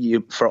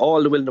 you for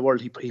all the will in the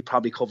world, he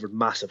probably covered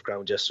massive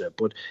ground yesterday.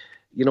 But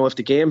you know, if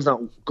the game's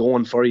not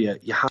going for you,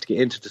 you have to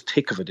get into the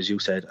thick of it, as you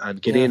said,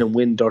 and get in and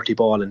win dirty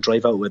ball and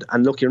drive out with it.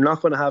 And look, you're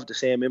not going to have the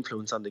same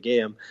influence on the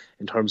game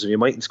in terms of, you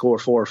mightn't score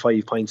 4 or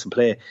 5 points in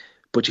play,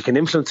 but you can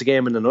influence the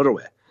game in another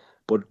way.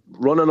 But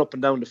running up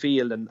and down the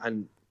field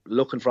and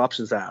looking for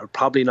options that are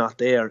probably not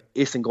there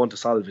isn't going to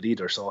solve it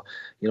either. So,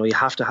 you know, you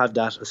have to have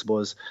that, I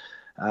suppose,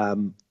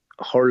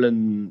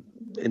 hurling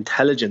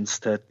intelligence,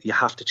 that you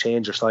have to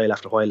change your style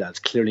after a while. That's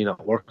clearly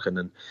not working,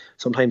 and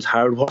sometimes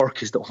hard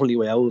work is the only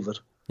way out of it.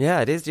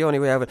 Yeah, it is the only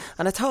way out of it.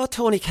 And I thought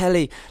Tony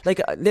Kelly,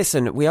 like,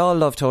 listen, we all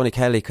love Tony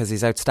Kelly because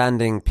he's an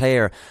outstanding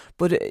player,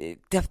 but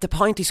the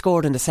point he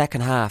scored in the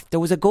second half, there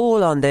was a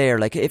goal on there.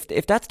 Like, if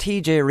that's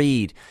TJ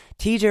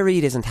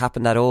Reid isn't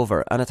tapping that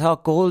over. And I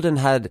thought Golden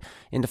had,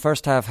 in the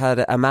first half,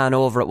 had a man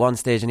over at one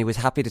stage and he was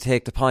happy to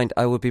take the point.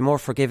 I would be more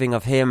forgiving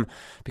of him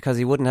because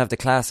he wouldn't have the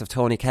class of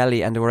Tony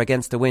Kelly, and they were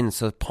against the win,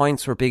 so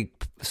points were big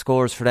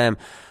scores for them.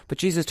 But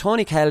Jesus,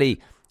 Tony Kelly,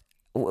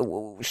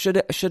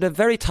 should a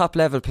very top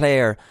level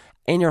player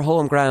in your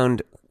home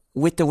ground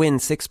with the win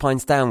 6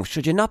 points down,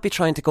 should you not be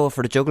trying to go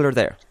for the jugular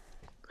there?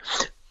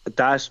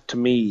 That to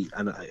me,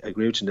 and I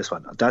agree with you in this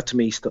one, that to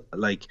me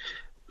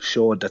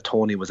showed that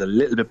Tony was a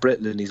little bit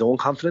brittle in his own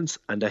confidence,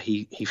 and that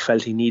he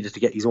felt he needed to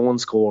get his own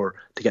score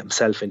to get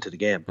himself into the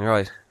game.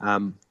 Right.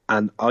 And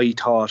I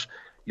thought,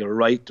 you're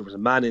right, there was a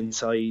man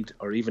inside,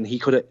 or even he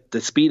could have,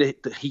 the speed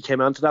that he came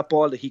onto that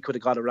ball, that he could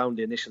have got around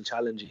the initial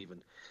challenge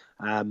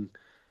even.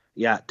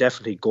 Yeah,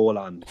 definitely goal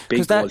on.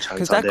 Big goal chance.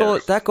 Because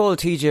that goal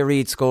TJ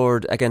Reid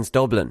scored against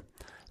Dublin,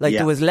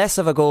 there was less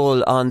of a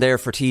goal on there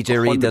for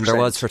TJ Reid than there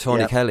was for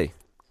Tony Kelly.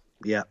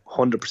 Yeah,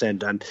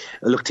 100%. And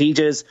look,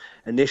 TJ's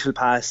initial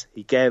pass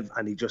he gave,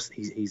 and he just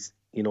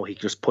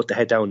put the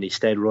head down and he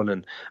stayed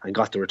running and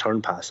got the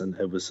return pass, and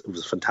it was a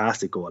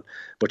fantastic goal.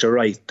 But you're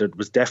right, there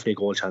was definitely a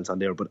goal chance on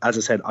there. But as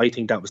I said, I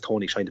think that was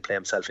Tony trying to play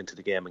himself into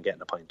the game and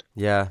getting a point.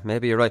 Yeah,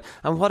 maybe you're right.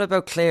 And what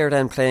about Clare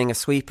then playing a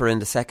sweeper in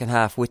the second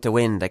half with the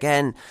wind?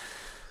 Again,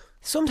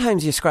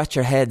 sometimes you scratch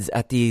your heads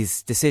at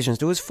these decisions.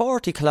 There was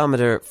 40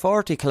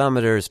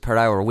 kilometres per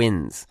hour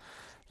winds.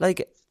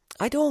 Like,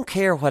 I don't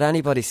care what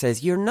anybody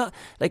says. You're not,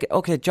 like,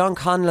 okay, John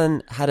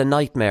Conlon had a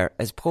nightmare.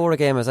 As poor a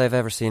game as I've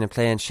ever seen him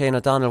play, and Shane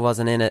O'Donnell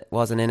wasn't in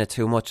it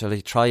too much.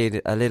 He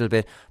tried a little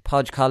bit.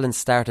 Podge Collins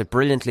started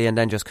brilliantly and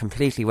then just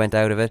completely went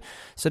out of it.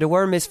 So there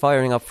were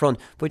misfiring up front,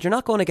 but you're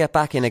not going to get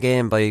back in a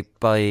game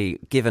by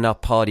giving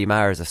up Paddy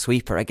Maher as a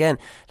sweeper. Again,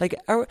 like,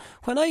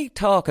 when I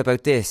talk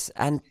about this,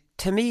 and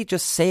to me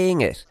just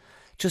saying it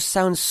just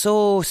sounds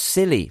so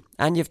silly,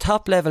 and you've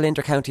top level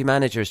intercounty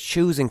managers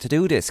choosing to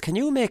do this. Can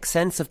you make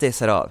sense of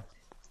this at all?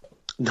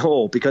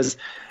 No, because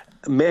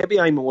maybe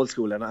I'm old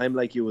school and I'm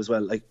like you as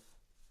well. Like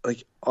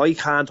I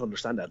can't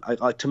understand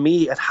that. To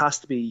me, it has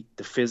to be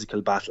the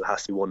physical battle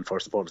has to be won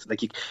first and foremost.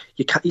 Like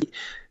you can't.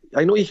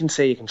 I know you can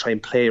say you can try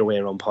and play your way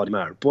around Paddy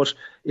Maher, but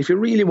if you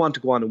really want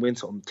to go on and win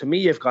something, to me,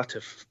 you've got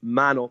to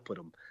man up with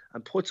him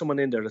and put someone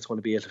in there that's going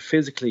to be able to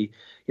physically,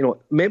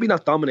 maybe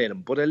not dominate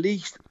him, but at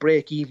least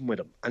break even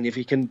with him. And if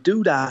you can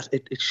do that,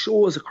 it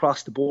shows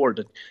across the board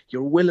that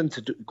you're willing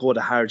to go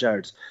to hard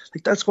yards.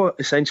 Like, that's what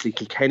essentially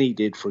Kilkenny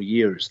did for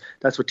years.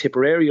 That's what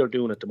Tipperary are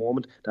doing at the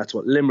moment. That's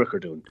what Limerick are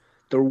doing.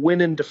 They're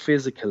winning the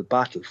physical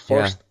battle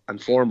first and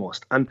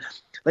foremost. And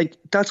like,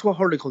 that's what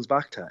hurling comes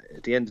back to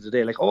at the end of the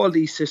day. Like, all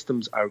these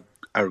systems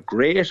are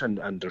great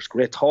and there's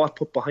great thought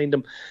put behind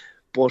them,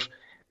 but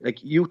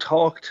like, you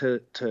talk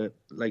to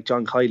like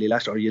John Kiley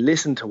last year, or you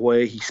listen to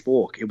why he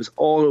spoke, it was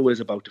always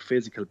about the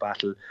physical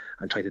battle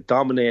and trying to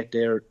dominate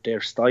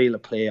their style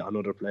of play on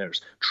other players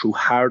through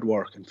hard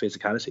work and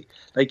physicality.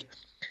 Like,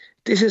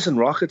 this isn't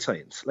rocket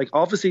science. Like,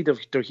 obviously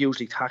they're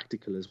hugely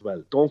tactical as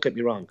well, don't get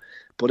me wrong,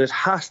 but it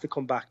has to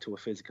come back to a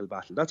physical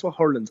battle. That's what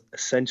hurling's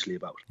essentially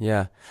about.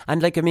 Yeah,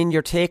 and like, I mean,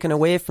 you're taken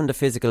away from the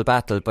physical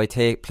battle by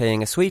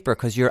playing a sweeper,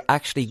 because you're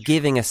actually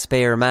giving a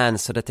spare man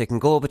so that they can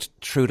go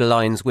through the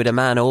lines with a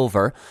man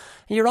over,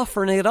 and you're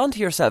offering it onto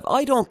yourself.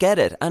 I don't get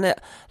it, and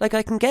I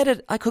can get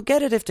it. I could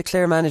get it if the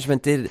Clare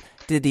management did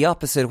the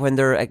opposite when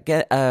they're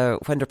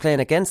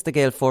playing against the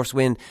gale force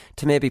wind,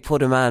 to maybe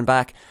put a man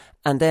back,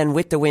 and then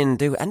with the wind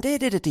and they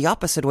did it the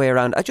opposite way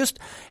around.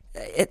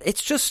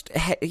 It's just,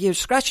 you're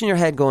scratching your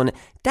head going,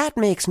 that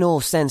makes no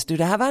sense. Do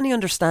they have any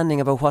understanding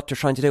about what they're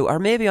trying to do? Or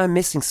maybe I'm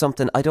missing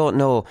something, I don't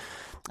know.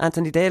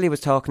 Anthony Daly was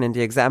talking in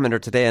the Examiner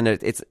today, and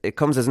it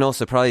comes as no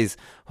surprise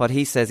what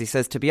he says. He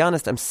says, to be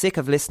honest, I'm sick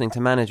of listening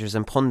to managers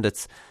and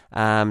pundits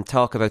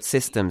talk about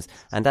systems,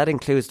 and that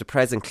includes the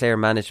present Clare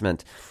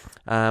management.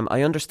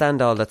 I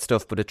understand all that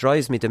stuff, but it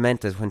drives me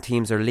demented when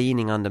teams are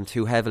leaning on them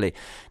too heavily.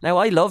 Now,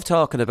 I love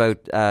talking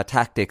about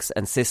tactics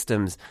and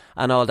systems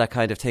and all that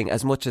kind of thing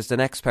as much as the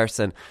next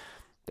person.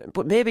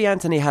 But maybe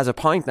Anthony has a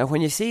point. Now,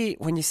 when you see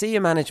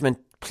a management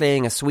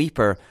playing a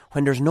sweeper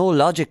when there's no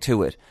logic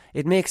to it,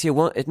 it makes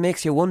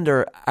you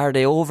wonder, are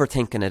they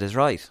overthinking it? Is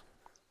right?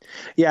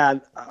 Yeah,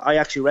 I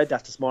actually read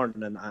that this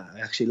morning, and I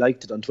actually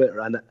liked it on Twitter,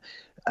 and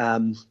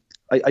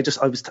I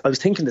was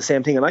thinking the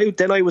same thing, and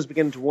I was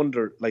beginning to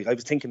wonder. Like, I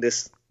was thinking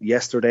this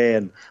yesterday,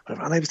 and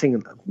I was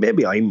thinking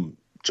maybe I'm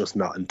just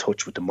not in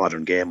touch with the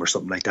modern game or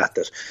something like that.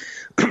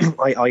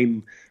 That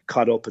I'm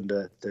caught up in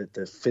the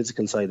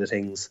physical side of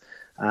things.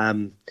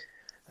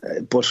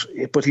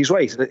 But he's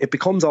right. It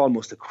becomes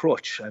almost a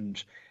crutch,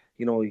 and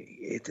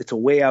it's a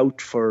way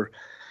out for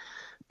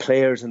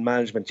players and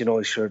management.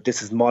 Sure,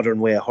 this is modern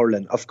way of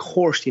hurling. Of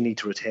course you need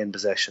to retain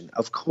possession.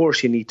 Of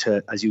course you need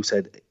to, as you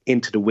said,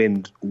 into the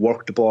wind,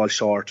 work the ball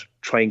short,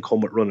 try and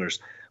come with runners.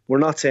 We're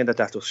not saying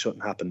that just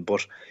shouldn't happen,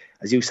 but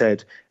as you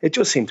said, it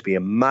just seemed to be a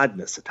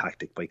madness, a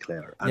tactic by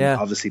Clare, and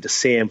obviously the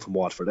same from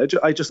Waterford.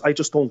 I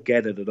just don't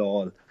get it at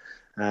all.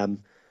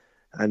 And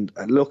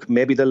look,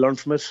 maybe they'll learn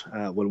from it.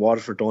 Well,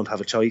 Waterford don't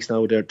have a choice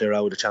now; they're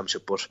out of the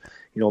championship. But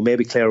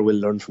maybe Clare will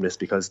learn from this,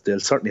 because they'll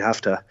certainly have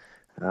to.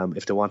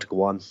 If they want to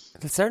go on,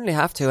 they'll certainly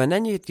have to. And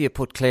then you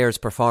put Clare's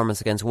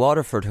performance against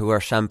Waterford, who are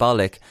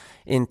shambolic,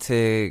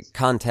 into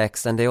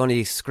context, and they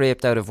only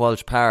scraped out of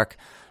Walsh Park.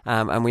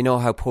 And we know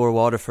how poor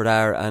Waterford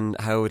are and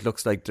how it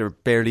looks like they're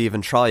barely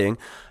even trying.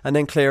 And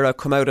then Clare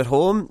come out at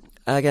home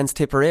against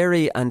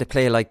Tipperary and they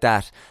play like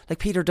that. Like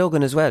Peter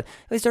Duggan as well.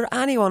 Is there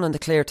anyone on the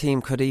Clare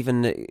team could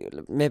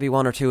even, maybe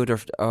one or two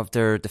of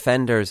their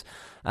defenders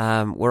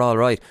were all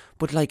right,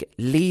 but like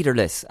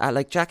leaderless.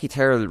 Like Jackie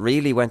Terrell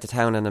really went to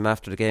town on them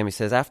after the game. He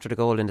says after the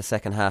goal in the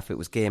second half it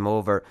was game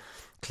over.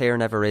 Clare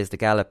never raised a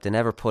gallop. They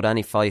never put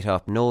any fight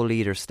up. No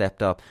leaders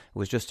stepped up. It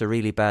was just a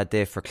really bad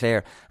day for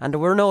Clare. And there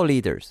were no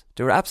leaders.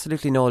 There were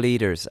absolutely no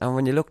leaders. And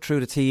when you look through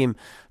the team,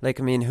 like,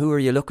 I mean, who are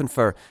you looking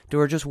for? They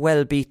were just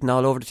well beaten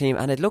all over the team.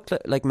 And it looked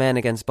like men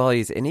against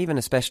boys. And even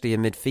especially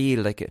in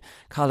midfield, like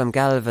Colm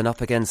Galvin up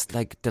against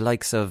like the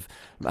likes of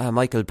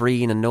Michael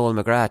Breen and Noel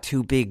McGrath,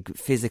 two big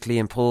physically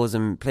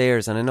imposing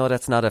players. And I know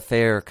that's not a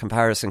fair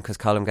comparison because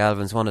Colm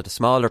Galvin's one of the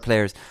smaller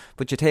players.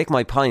 But you take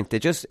my point.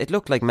 It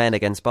looked like men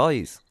against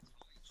boys.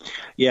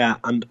 Yeah,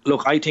 and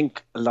look, I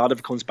think a lot of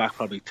it comes back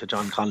probably to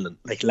John Conlon.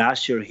 Like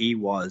last year, he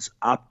was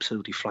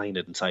absolutely flying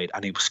it inside,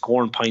 and he was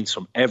scoring points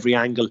from every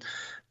angle.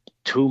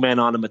 two men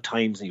on him at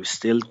times, and he was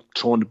still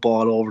throwing the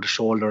ball over the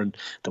shoulder, and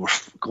they were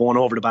going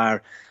over the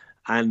bar.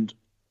 And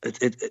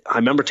I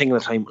remember thinking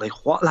at the time,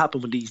 like, what will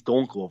happen when these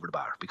don't go over the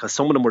bar? Because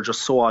some of them were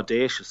just so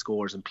audacious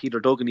scores, and Peter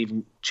Duggan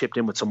even chipped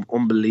in with some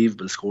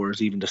unbelievable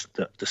scores, even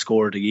the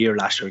score of the year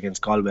last year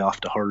against Galway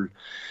off the hurl.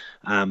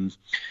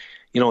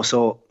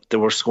 So they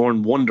were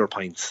scoring wonder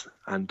points,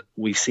 and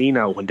we see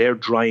now when they're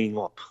drying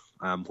up,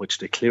 which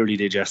they clearly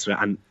did yesterday,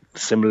 and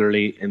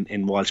similarly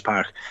in Walsh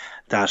Park,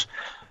 that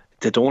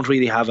they don't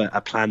really have a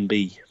plan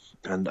B,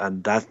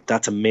 and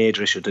that's a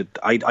major issue. That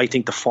I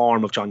think the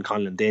form of John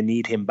Conlon, they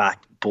need him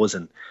back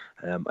buzzing.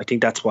 I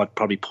think that's what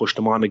probably pushed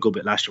them on a good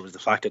bit last year, was the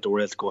fact that they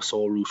were able to go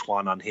so route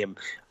one on him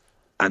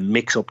and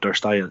mix up their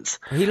styles.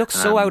 He looks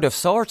so out of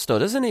sorts though,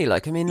 doesn't he?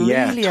 Like, I mean,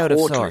 really out of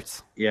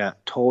sorts. Yeah,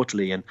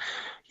 totally. And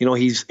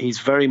he's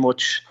very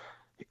much,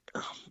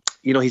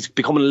 he's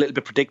becoming a little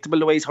bit predictable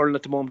the way he's hurling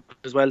at the moment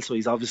as well. So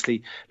he's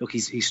obviously,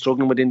 he's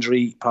struggling with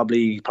injury,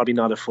 probably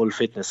not at full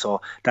fitness.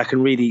 So that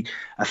can really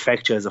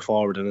affect you as a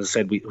forward. And as I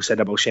said, we said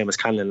about Seamus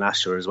Canlon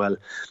last year as well.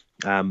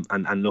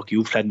 And look,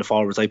 you've played in the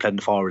forwards, I played in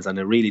the forwards, and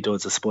it really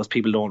does. I suppose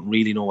people don't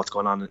really know what's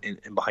going on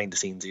in behind the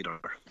scenes either.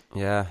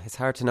 Yeah, it's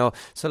hard to know.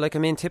 So,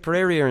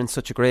 Tipperary are in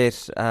such a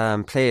great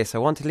place. I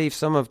want to leave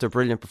some of their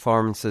brilliant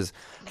performances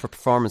for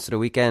performance of the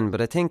weekend,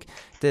 but I think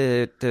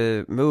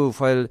the move,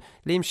 while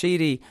Liam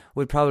Sheedy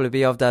would probably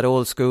be of that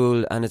old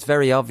school, and it's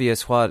very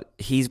obvious what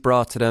he's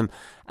brought to them,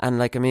 and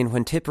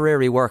when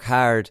Tipperary work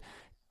hard,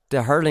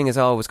 the hurling is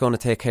always going to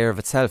take care of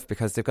itself,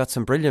 because they've got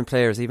some brilliant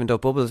players. Even though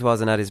Bubbles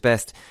wasn't at his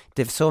best,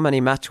 they've so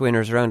many match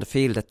winners around the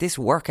field that this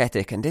work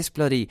ethic and this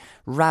bloody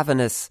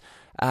ravenous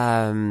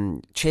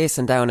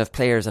chasing down of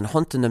players and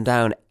hunting them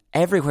down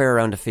everywhere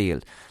around the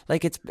field,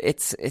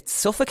 it's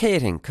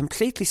suffocating,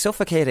 completely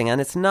suffocating. And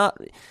it's not,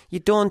 you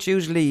don't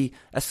usually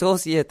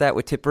associate that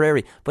with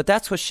Tipperary, but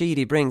that's what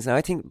Sheedy brings. Now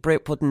I think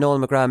putting Noel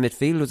McGrath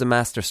midfield was a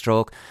master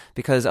stroke,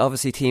 because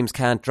obviously teams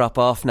can't drop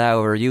off now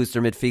or use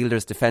their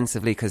midfielders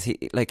defensively, because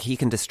he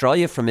can destroy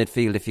you from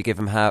midfield if you give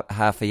him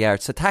half a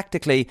yard. So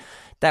tactically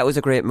that was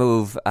a great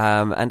move,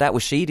 and that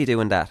was Sheedy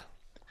doing that.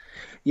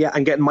 Yeah,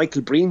 and getting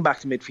Michael Breen back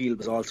to midfield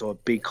was also a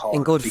big call.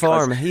 In good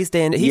form. He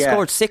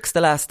scored 6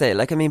 the last day.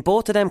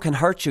 Both of them can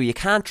hurt you. You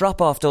can't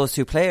drop off those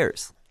two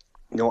players.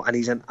 And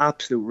he's an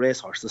absolute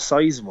racehorse, the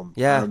size of him.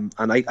 Yeah.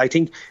 And I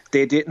think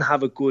they didn't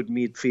have a good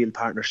midfield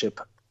partnership,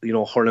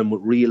 hurling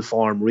with real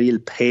form, real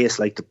pace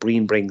like the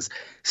Breen brings,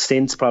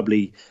 since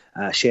probably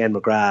Shane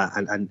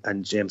McGrath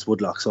and James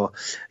Woodlock. So,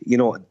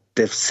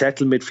 they've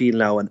settled midfield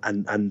now,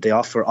 and they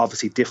offer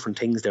obviously different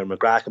things there.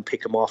 McGrath can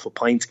pick him off with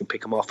points, can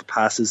pick him off with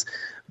passes.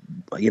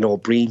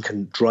 Breen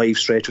can drive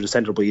straight through the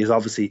centre, but he's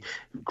obviously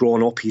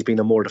grown up. He's been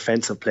a more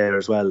defensive player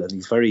as well, and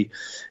he's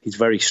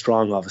very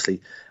strong.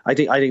 Obviously, I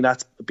think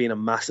that's been a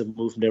massive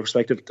move from their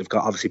perspective. They've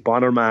got obviously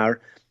Bonner Maher,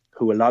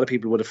 who a lot of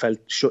people would have felt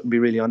shouldn't be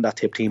really on that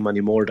Tip team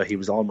anymore, that he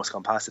was almost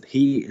gone past it.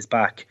 He is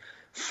back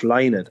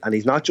flying it, and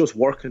he's not just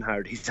working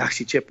hard, he's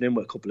actually chipping in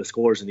with a couple of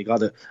scores, and he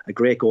got a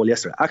great goal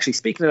yesterday. Actually,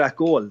 speaking of that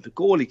goal, the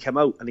goalie came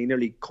out and he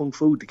nearly kung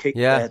fu the kick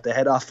the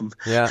head off him.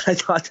 Yeah. I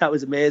thought that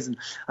was amazing.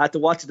 I had to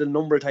watch it a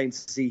number of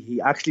times to see he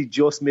actually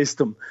just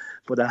missed him,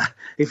 but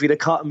if he'd have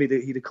caught him,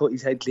 he'd have cut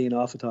his head clean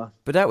off it all.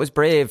 But that was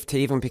brave to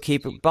even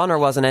keep. Bonner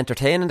wasn't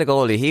entertaining the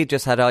goalie, he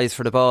just had eyes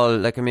for the ball.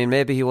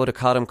 Maybe he would have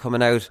caught him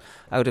coming out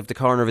of the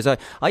corner of his eye.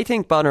 I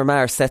think Bonner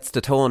Maher sets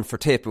the tone for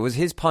Tip. It was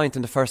his point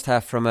in the first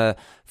half from a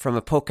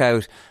puck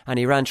out, and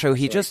he ran through.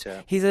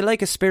 He's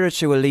like a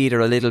spiritual leader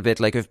a little bit.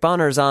 If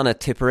Bonner's on it,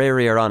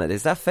 Tipperary are on it.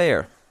 Is that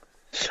fair?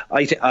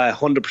 I think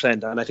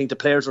 100%, and I think the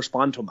players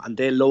respond to him, and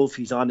they love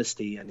his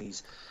honesty and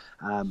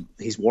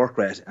his work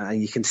rate.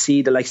 And you can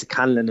see the likes of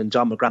Canlon and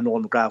John McGrath,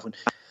 Noel McGrath, when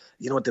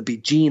they'll be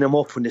geeing him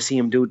up when they see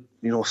him do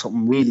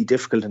something really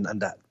difficult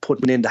and that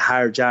putting in the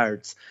hard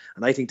yards.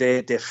 And I think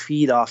they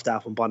feed off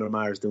that when Bonner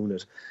Maher is doing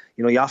it.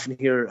 You often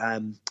hear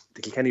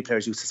the Kilkenny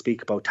players used to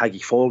speak about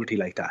Taggy Fogarty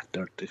like that.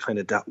 They're kind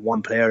of that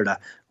one player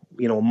that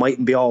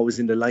mightn't be always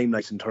in the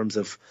limelight in terms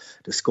of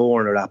the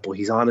scoring or that, but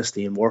his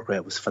honesty and work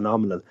rate was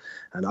phenomenal.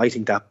 And I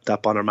think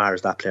that Bonner Maher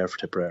is that player for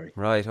Tipperary.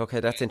 Right, okay,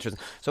 that's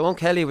interesting. So Owen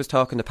Kelly was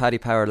talking to Paddy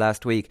Power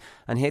last week,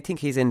 and I think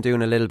he's in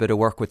doing a little bit of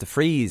work with the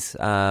Frees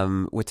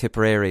with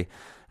Tipperary.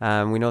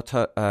 We know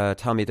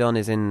Tommy Dunn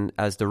is in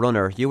as the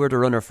runner. You were the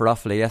runner for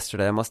Offaly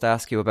yesterday. I must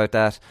ask you about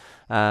that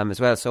as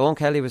well. So Owen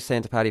Kelly was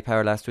saying to Paddy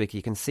Power last week,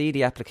 you can see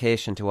the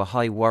application to a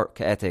high work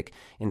ethic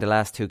in the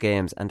last two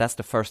games, and that's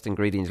the first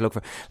ingredient you look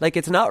for.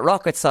 It's not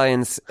rocket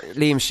science,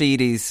 Liam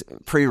Sheedy's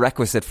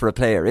prerequisite for a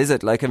player, is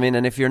it?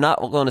 And if you're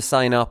not going to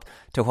sign up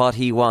to what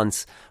he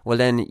wants, well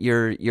then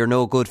you're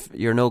no good.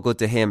 You're no good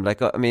to him.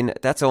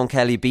 That's Owen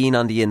Kelly being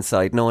on the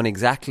inside, knowing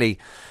exactly.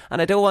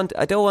 And I don't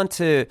want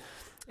to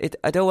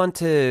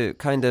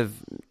kind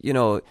of,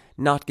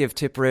 not give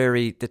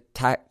Tipperary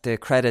the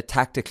credit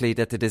tactically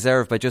that they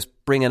deserve by just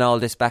bringing all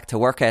this back to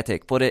work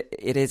ethic, but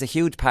it is a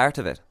huge part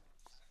of it.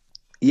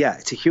 Yeah,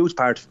 it's a huge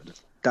part of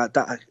it.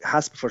 That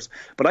has to be first.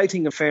 But I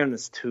think in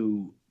fairness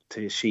to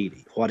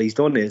Sheedy, what he's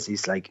done is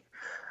he's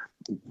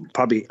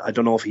probably, I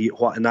don't know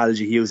what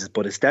analogy he uses,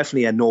 but it's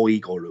definitely a no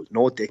ego rule,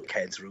 no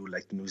dickheads rule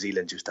like the New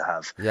Zealand used to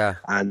have. Yeah.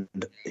 And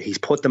he's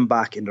put them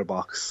back in their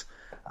box.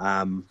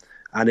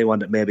 Anyone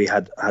that maybe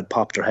had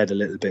popped their head a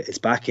little bit is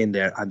back in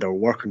there, and they're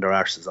working their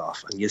arses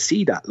off. And you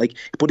see that.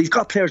 But he's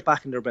got players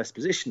back in their best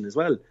position as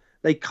well.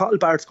 Like, Cathal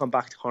Barrett's gone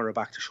back to corner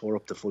back to shore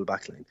up the full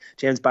back line.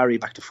 James Barry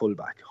back to full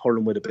back,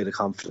 hurling with a bit of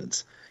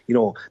confidence.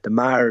 The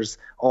Mars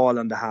all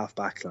on the half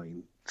back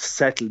line,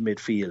 settled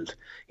midfield.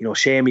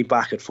 Shamey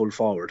back at full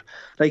forward.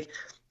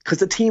 Because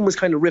the team was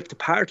kind of ripped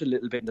apart a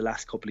little bit in the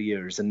last couple of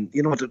years, and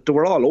they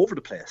were all over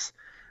the place.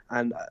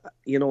 And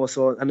and there was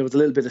a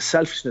little bit of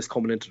selfishness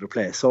coming into their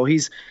play. So he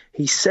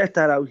set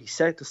that out. He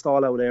set the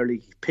stall out early.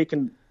 He's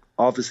picking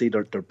obviously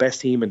their best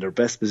team in their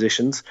best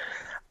positions.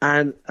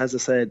 And as I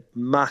said,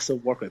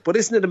 massive work rate. But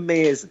isn't it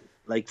amazing?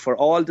 For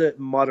all the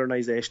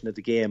modernisation of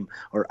the game,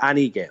 or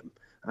any game,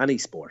 any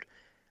sport,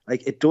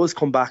 it does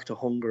come back to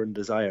hunger and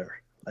desire.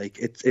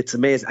 It's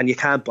amazing, and you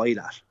can't buy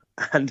that.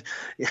 And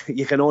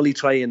you can only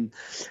try and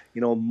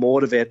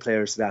motivate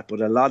players to that.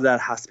 But a lot of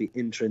that has to be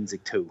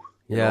intrinsic too.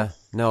 Yeah,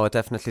 no, it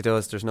definitely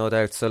does. There's no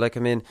doubt. So,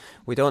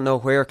 we don't know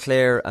where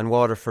Clare and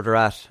Waterford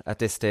are at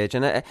this stage.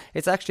 And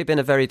it's actually been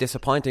a very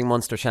disappointing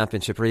Munster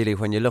Championship, really.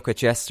 When you look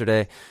at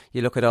yesterday,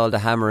 you look at all the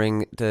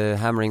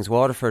hammerings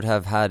Waterford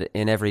have had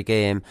in every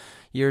game.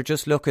 You're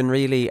just looking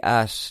really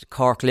at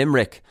Cork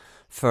Limerick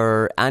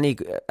for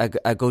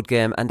a good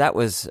game. And that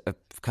was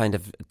kind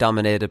of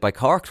dominated by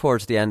Cork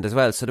towards the end as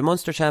well. So the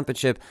Munster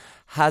Championship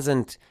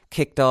hasn't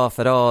kicked off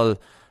at all.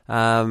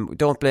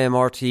 Don't blame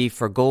RTE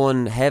for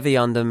going heavy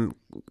on them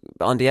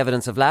on the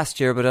evidence of last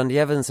year, but on the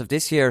evidence of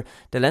this year,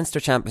 the Leinster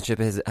Championship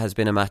has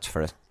been a match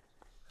for it.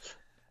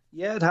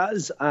 Yeah, it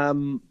has.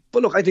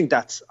 But look, I think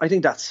that's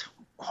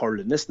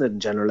hurling, isn't it, in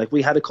general?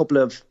 We had a couple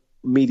of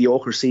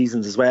mediocre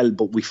seasons as well,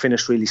 but we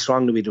finished really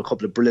strongly. We had a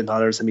couple of brilliant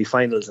honours,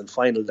 semi-finals and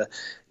final that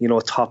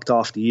topped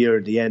off the year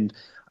at the end.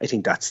 I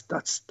think that's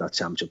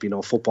championship.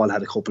 Football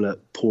had a couple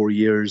of poor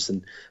years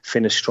and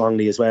finished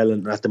strongly as well.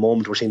 And at the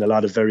moment, we're seeing a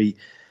lot of very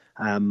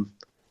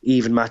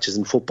even matches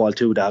in football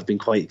too that have been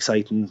quite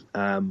exciting.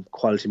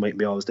 Quality might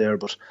be always there,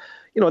 but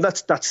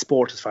that's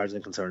sport as far as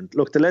I'm concerned.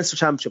 Look, the Leinster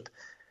Championship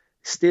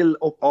still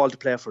up all to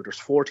play for. There's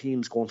 4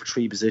 teams going for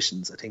 3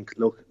 positions. I think,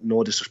 look,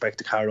 no disrespect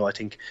to Carlow, I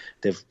think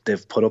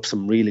they've put up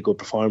some really good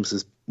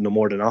performances, no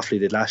more than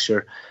Offaly did last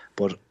year,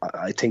 but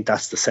I think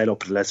that's the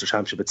setup of the Leinster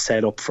Championship. It's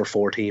set up for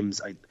 4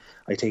 teams.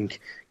 I think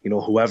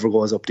whoever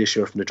goes up this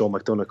year from the Joe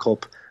McDonagh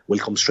Cup will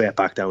come straight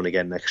back down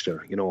again next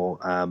year.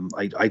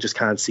 I just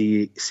can't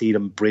see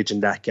them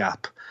bridging that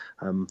gap.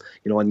 And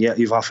yeah,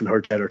 you've often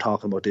heard Taylor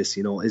talking about this.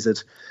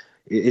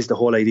 Is the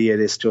whole idea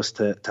this just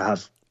to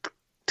have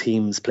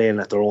teams playing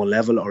at their own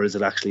level, or is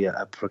it actually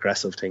a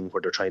progressive thing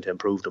where they're trying to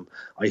improve them?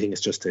 I think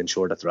it's just to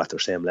ensure that they're at their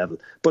same level.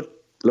 But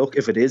look,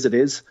 if it is, it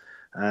is.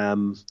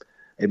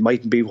 It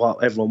mightn't be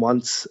what everyone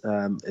wants,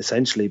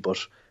 essentially, but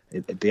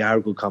they are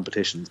good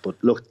competitions.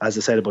 But look, as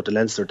I said about the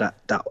Leinster,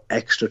 that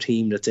extra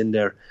team that's in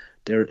there,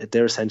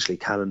 they're essentially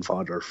cannon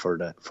fodder for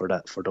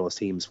those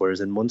teams.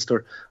 Whereas in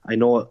Munster, I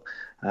know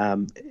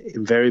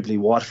invariably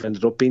Waterford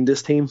ended up being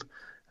this team,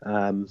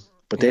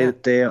 but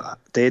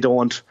they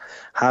don't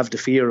have the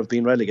fear of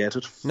being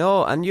relegated.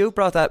 No, and you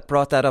brought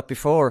that up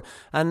before.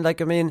 And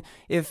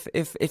if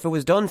it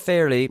was done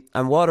fairly,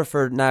 and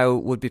Waterford now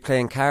would be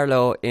playing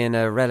Carlow in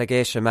a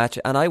relegation match,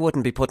 and I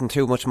wouldn't be putting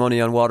too much money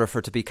on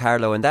Waterford to beat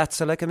Carlow in that.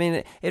 So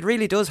it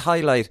really does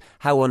highlight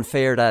how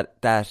unfair that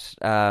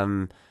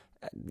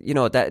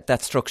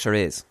structure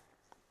is.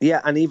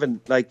 Yeah, and even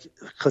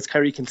because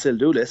Kerry can still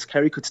do this,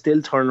 Kerry could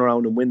still turn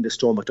around and win this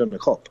Joe McDonagh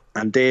Cup,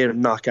 and they're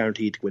not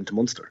guaranteed to go into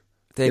Munster.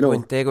 They go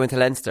into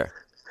Leinster.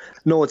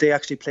 No, they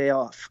actually play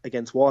off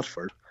against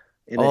Watford.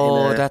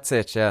 That's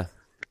it. Yeah,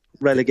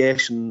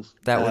 relegation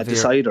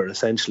decider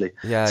essentially.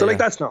 Yeah. So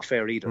that's not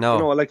fair either.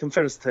 No. In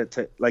fairness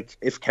to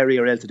if Kerry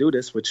are able to do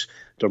this, which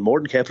they're more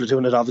than capable of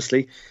doing it,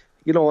 obviously.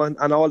 And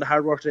all the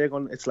hard work they're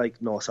going, it's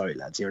no, sorry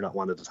lads, you're not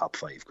one of the top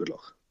 5. Good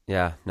luck.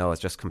 Yeah, no,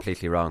 it's just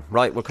completely wrong.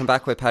 Right, we'll come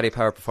back with Paddy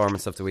Power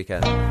performance of the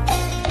weekend.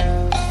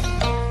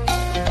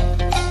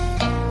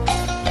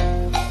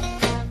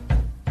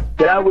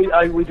 Yeah,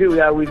 we do.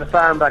 Yeah, we have a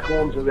farm back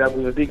home, so we have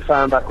a big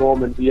farm back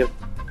home, and we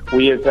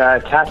have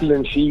cattle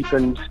and sheep,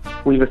 and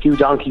we have a few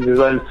donkeys as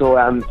well. So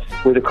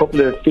we had a couple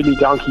of filly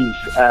donkeys.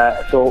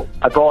 So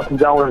I brought them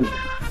down, and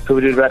so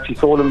we actually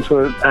sold them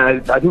to. I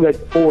think we had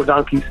 4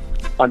 donkeys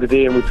on the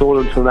day, and we sold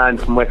them to a man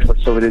from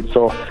Wexford. So we did.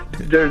 So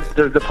there's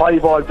the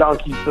piebald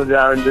donkey, so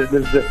there, and there's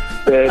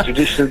the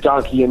traditional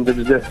donkey, and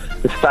there's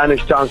the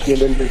Spanish donkey,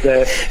 and then there's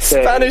the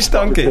Spanish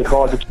donkey. They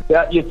call it.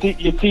 Yeah, you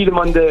see them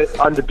on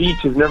the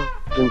beaches and everything.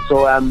 And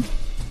so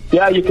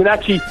yeah, you can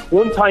actually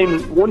one time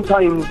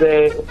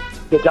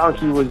the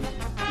donkey was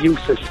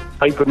useless,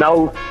 right? But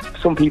now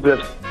some people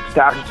have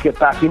started to get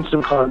back into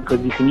them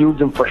because you can use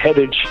them for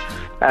headage,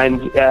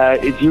 and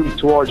it's used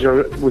towards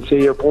your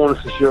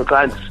bonuses, your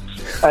grants.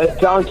 A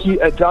donkey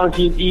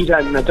eat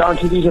and a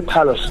donkey eat a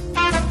pallet.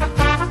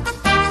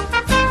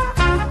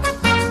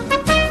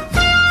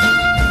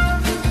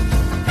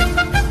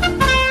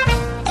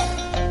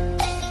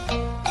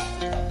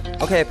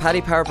 Okay, Paddy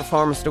Power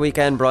performance of the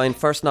weekend, Brian.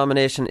 First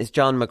nomination is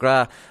John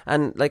McGrath.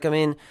 And,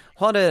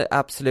 what a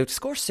absolute...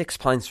 Score 6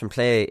 points from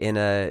play in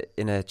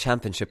a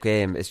championship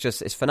game.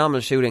 It's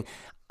phenomenal shooting.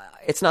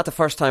 It's not the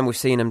first time we've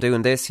seen him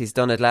doing this. He's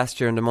done it last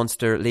year in the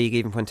Munster League,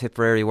 even when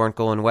Tipperary weren't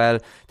going well. I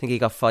think he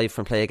got 5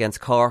 from play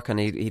against Cork, and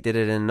he did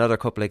it in another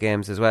couple of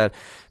games as well.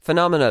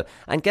 Phenomenal.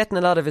 And getting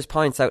a lot of his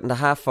points out in the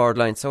half-forward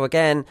line. So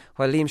again,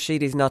 while Liam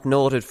Sheedy's not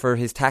noted for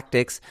his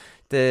tactics,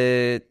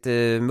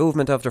 the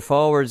movement of their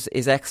forwards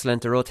is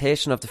excellent. The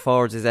rotation of the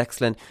forwards is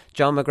excellent.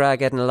 John McGrath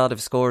getting a lot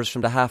of scores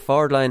from the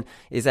half-forward line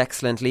is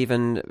excellent,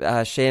 leaving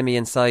Shamey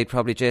inside,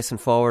 probably Jason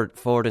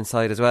forward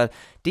inside as well.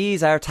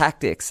 These are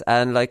tactics,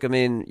 and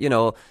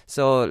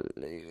so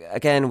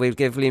again, we'll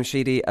give Liam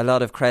Sheedy a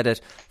lot of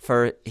credit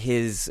for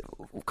his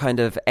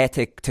kind of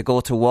ethic to go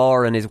to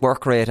war and his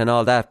work rate and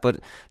all that, but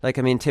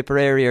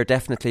Tipperary are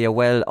definitely a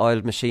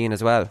well-oiled machine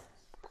as well.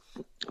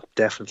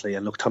 Definitely,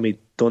 and look, Tommy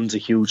Dunn's a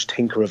huge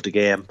thinker of the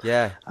game.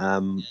 Yeah.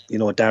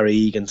 Darry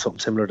Egan, something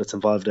similar that's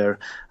involved there,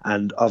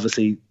 and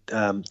obviously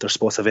they're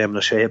supposed to have Eamon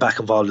O'Shea back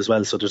involved as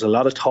well. So there's a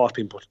lot of thought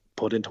being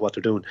put into what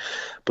they're doing.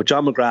 But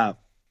John McGrath,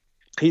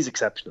 he's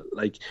exceptional.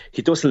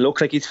 He doesn't look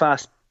like he's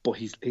fast, but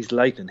he's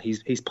lightning.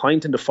 He's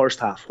pointing the first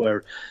half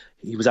where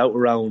he was out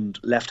around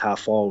left half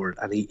forward,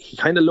 and he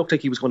kind of looked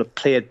like he was going to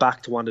play it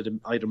back to one of the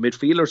either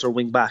midfielders or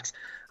wing backs,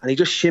 and he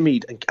just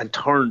shimmied and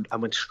turned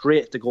and went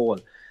straight to goal.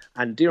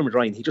 And Diarmuid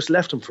Ryan, he just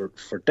left him for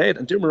dead.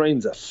 And Diarmuid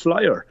Ryan's a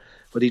flyer,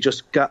 but he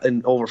just got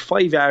in over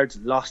 5 yards,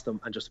 lost him,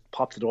 and just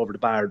popped it over the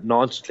bar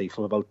nonchalantly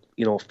from about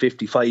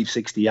 55,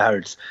 60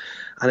 yards.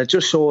 And it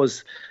just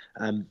shows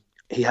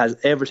he has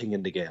everything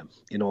in the game.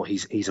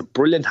 He's a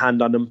brilliant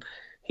hand on him.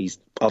 He's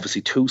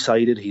obviously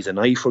two-sided. He's an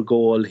eye for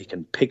goal. He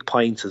can pick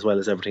points as well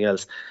as everything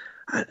else.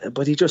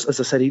 But he just, as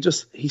I said,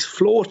 he's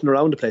floating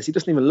around the place. He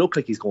doesn't even look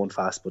like he's going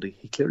fast, but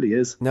he clearly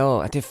is.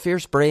 No, they have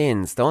fierce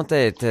brains, don't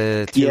they?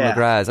 The two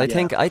McGraths.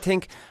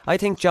 I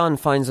think John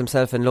finds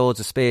himself in loads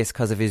of space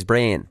because of his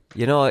brain.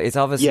 It's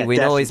obviously we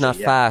know he's not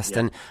fast,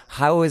 and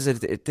how is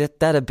it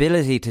that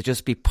ability to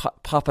just be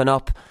popping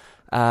up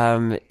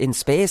in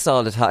space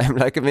all the time?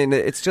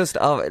 It's just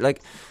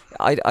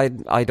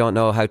I don't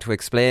know how to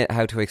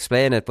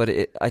explain it, but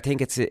I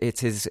think it's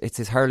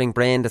his hurling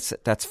brain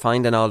that's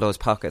finding all those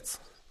pockets.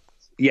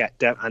 Yeah,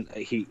 and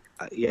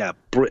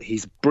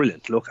he's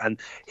brilliant. Look, and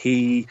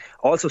he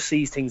also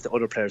sees things that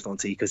other players don't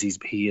see because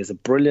he is a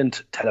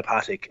brilliant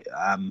telepathic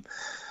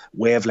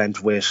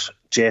wavelength with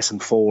Jason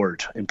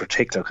Ford in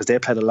particular, because they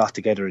played a lot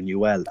together in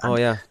UL. And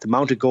the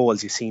amount of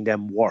goals you've seen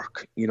them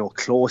work,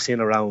 close in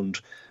around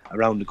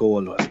the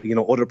goal,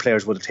 other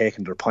players would have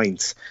taken their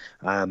points.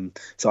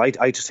 So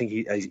I just think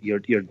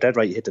you're dead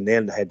right. You hit the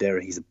nail on the head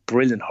there. He's a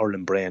brilliant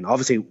hurling brain.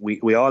 Obviously,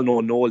 we all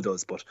know Noel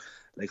does, but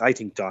I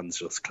think John's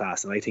just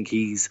class, and I think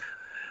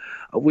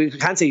we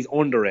can't say he's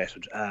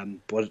underrated,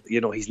 but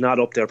he's not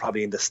up there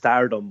probably in the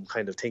stardom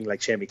kind of thing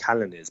like Shamey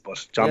Callan is,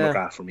 but John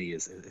McGrath for me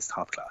is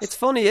top class. It's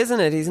funny, isn't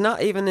it? He's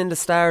not even in the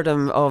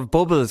stardom of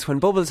Bubbles. When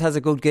Bubbles has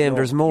a good game,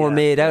 there's more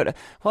made out.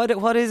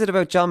 What is it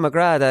about John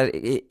McGrath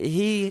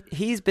that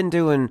he's been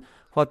doing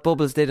what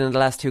Bubbles did in the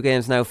last 2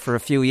 games now for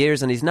a few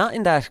years, and he's not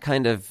in that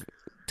kind of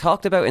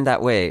talked about in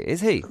that way,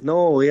 is he?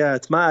 No,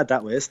 it's mad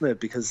that way, isn't it?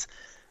 Because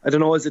I don't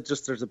know, is it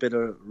just there's a bit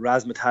of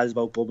razzmatazz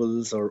about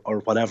Bubbles or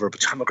whatever, but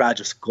John McGrath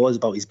just goes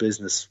about his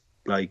business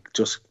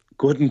just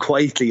good and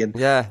quietly. And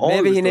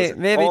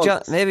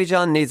maybe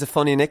John needs a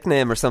funny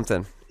nickname or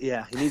something.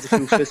 Yeah, he needs a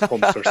few fist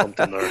pumps or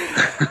something.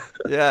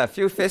 Yeah, a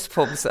few fist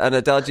pumps and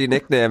a dodgy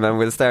nickname, and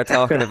we'll start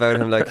talking about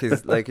him like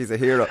he's a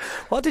hero.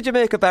 What did you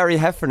make of Barry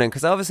Heffernan?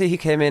 Because obviously he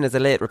came in as a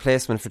late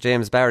replacement for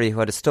James Barry, who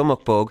had a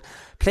stomach bug,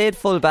 played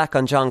full back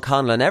on John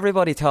Conlon.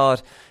 Everybody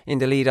thought in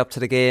the lead up to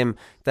the game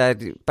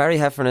that Barry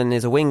Heffernan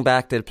is a wing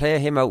back. They'll play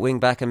him out wing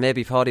back, and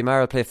maybe Paddy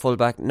Maher will play full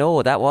back.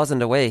 No, that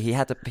wasn't the way. He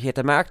had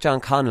to mark John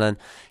Conlon,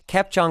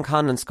 kept John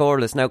Conlon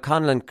scoreless. Now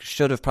Conlon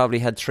should have probably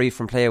had 3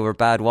 from play were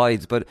bad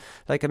wides, but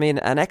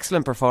an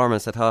excellent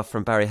performance I thought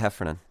from Barry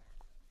Heffernan.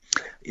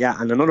 Yeah,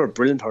 and another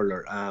brilliant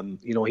hurler.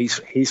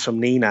 He's from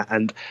Nina,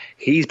 and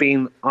he's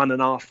been on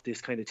and off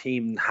this kind of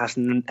team,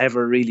 hasn't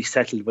ever really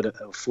settled with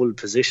a full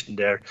position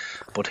there.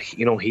 But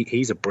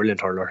he's a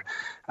brilliant hurler.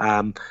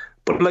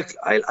 But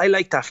I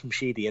like that from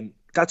Sheedy, and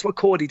that's what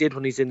Cody did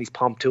when he's in his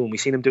pomp too. And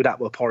we've seen him do that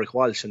with Pádraig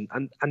Walsh. And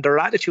their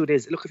attitude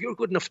is, look, if you're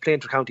good enough to play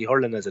inter-county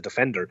hurling as a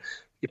defender,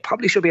 you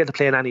probably should be able to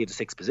play in any of the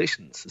 6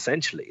 positions,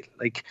 essentially.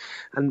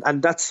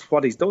 And that's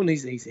what he's done.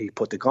 He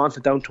put the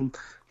gauntlet down to him,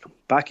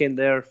 back in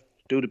there,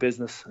 do the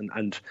business,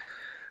 and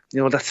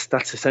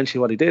that's essentially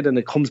what he did. And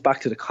it comes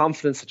back to the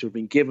confidence that you've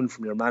been given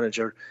from your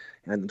manager,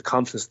 and the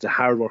confidence that the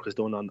hard work is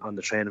done on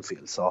the training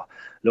field. So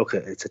look,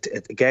 it's a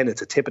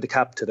tip of the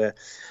cap to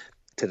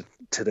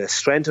to the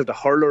strength of the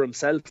hurler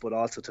himself, but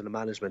also to the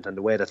management and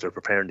the way that they're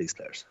preparing these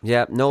players.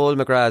 Yeah, Noel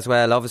McGrath as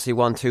well, obviously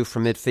 1-2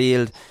 from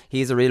midfield.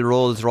 He's a real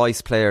Rolls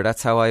Royce player,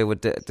 that's how I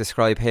would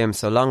describe him.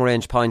 So long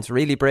range points,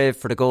 really brave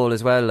for the goal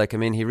as well. Like, I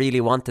mean, he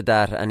really wanted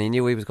that, and he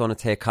knew he was going to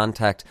take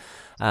contact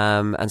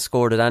and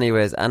scored it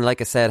anyways. And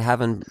like I said,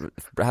 having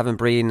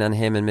Breen and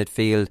him in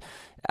midfield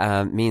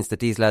means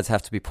that these lads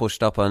have to be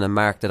pushed up on and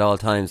marked at all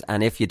times,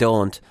 and if you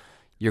don't,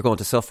 you're going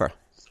to suffer.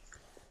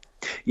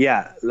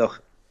 Yeah,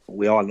 look,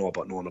 we all know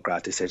about Noel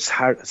McGrath. It's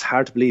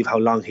hard to believe how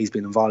long he's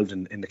been involved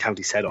in the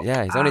county setup.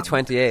 Yeah, he's only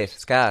 28.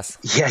 It's gas.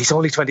 Yeah, he's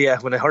only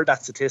 28. When I heard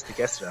that statistic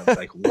yesterday, I was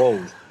like,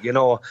 whoa.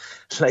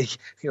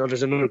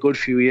 There's another good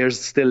few years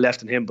still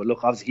left in him. But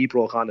look, obviously he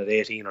broke on at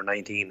 18 or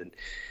 19, and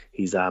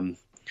he's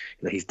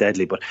he's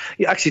deadly. But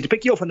actually, to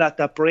pick you up on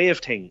that brave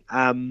thing,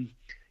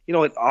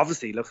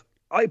 obviously, look,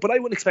 I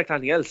wouldn't expect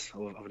anything else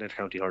of an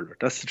inter-county hurler.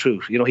 That's the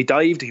truth. He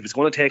dived. He was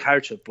going to take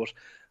hardship, but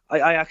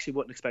I actually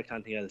wouldn't expect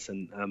anything else,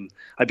 and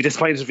I'd be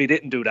disappointed if he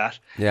didn't do that.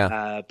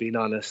 Yeah. Being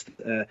honest,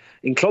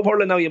 in club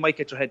hurling now, you might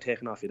get your head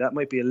taken off you. That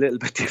might be a little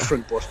bit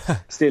different, but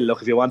still,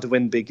 look, if you want to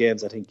win big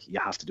games, I think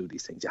you have to do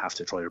these things. You have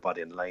to throw your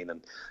body in the line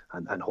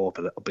and hope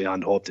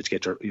beyond hope that you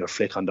get your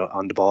flick on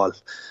the ball,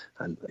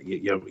 and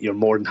you're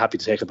more than happy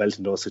to take a belt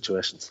in those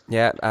situations.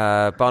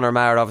 Yeah, Bonner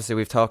Maher, obviously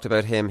we've talked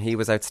about him. He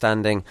was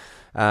outstanding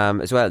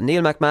as well.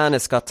 Neil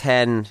McManus got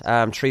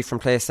 10, 3 from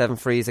play, 7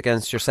 frees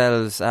against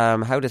yourselves.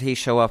 How did he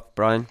show up,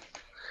 Brian?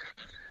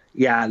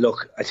 Yeah,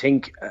 look, I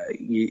think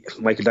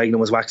Michael Dignan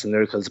was waxing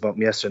lyricals about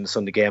me yesterday in the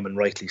Sunday game, and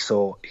rightly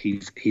so.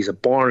 He's a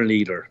born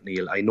leader,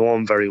 Neil. I know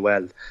him very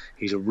well.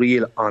 He's a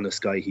real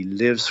honest guy. He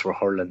lives for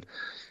hurling.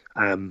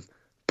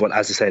 But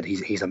as I said,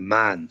 he's a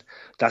man.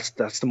 That's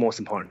the most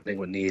important thing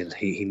with Neil.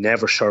 He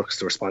never shirks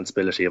the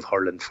responsibility of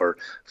hurling for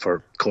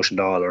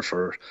Cushendall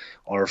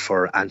or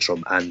for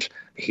Antrim, and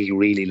he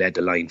really led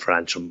the line for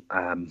Antrim.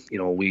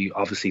 We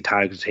obviously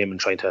targeted him and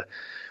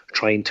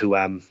trying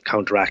to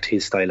counteract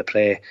his style of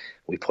play.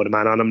 We put a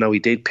man on him. Now, he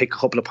did pick a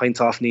couple of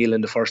points off Neil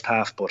in the first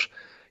half, but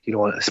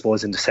I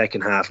suppose in the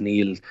second half,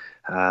 Neil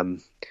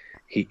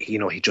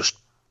he just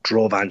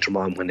drove Antrim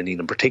on when they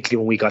needed him,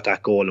 particularly when we got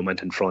that goal and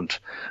went in front.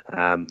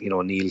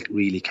 Neil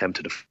really came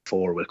to the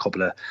fore with a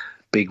couple of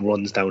big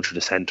runs down through the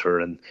centre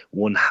and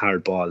one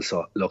hard ball.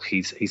 So look,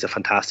 he's a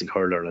fantastic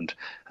hurler, and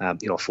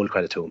full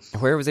credit to him.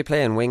 Where was he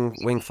playing?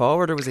 Wing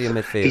forward, or was he in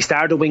midfield? He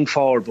started wing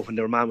forward, but when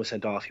their man was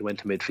sent off, he went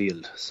to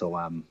midfield. So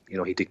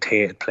he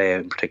dictated play,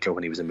 in particular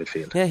when he was in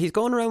midfield. Yeah, he's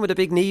going around with a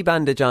big knee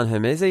bandage on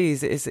him, is he?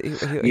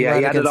 He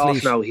had it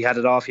off now. He had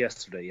it off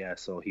yesterday. Yeah,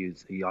 so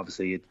he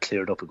obviously had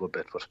cleared up a good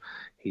bit, but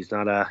he's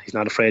not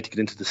afraid to get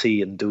into the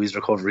sea and do his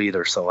recovery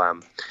either.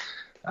 So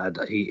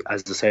he,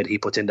 as I said, he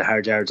puts in the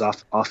hard yards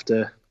off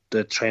the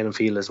training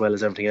field as well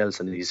as everything else,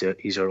 and he's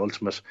your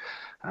ultimate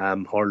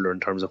hurler in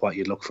terms of what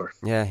you'd look for.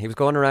 Yeah, he was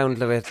going around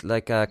with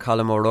like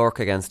Colin O'Rourke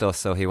against us,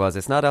 so he was.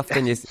 It's not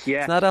often you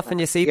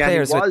see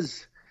players. He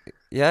was.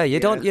 You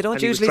don't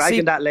usually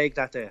see that leg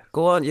that day.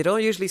 Go on, you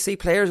don't usually see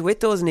players with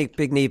those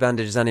big knee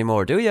bandages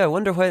anymore, do you? I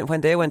wonder when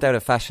they went out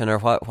of fashion, or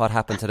what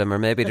happened to them, or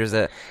maybe there's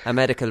a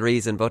medical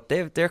reason, but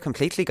they're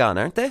completely gone,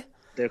 aren't they?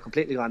 They're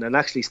completely gone. And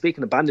actually,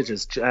 speaking of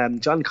bandages, John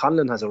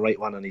Conlon has a right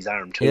one on his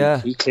arm too.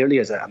 Yeah. He clearly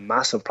has a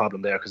massive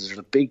problem there, because there's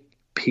a big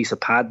piece of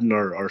padding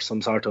or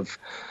some sort of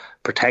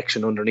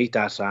protection underneath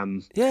that.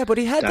 But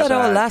he had that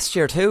all last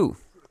year too.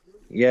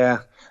 Yeah,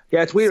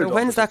 it's weird. So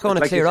when's that going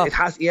to clear up? It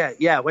has.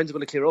 Yeah. When's it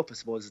going to clear up? I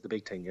suppose is the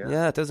big thing.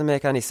 Yeah. It doesn't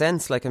make any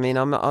sense. Like, I mean,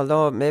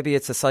 although maybe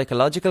it's a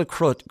psychological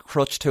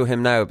crutch to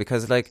him now,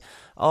 because like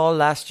all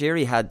last year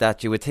he had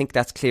that. You would think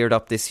that's cleared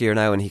up this year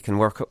now, and he can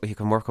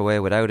work away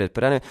without it.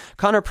 But anyway,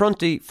 Conor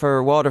Prunty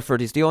for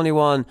Waterford, he's the only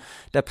one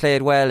that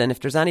played well. And if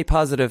there's any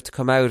positive to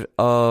come out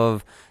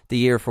of the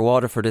year for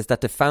Waterford, is that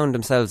they found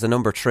themselves a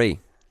number 3.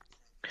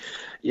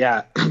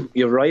 Yeah,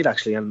 you're right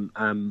actually, and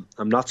I'm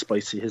not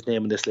surprised to see his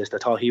name on this list. I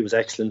thought he was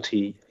excellent.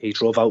 He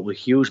drove out with a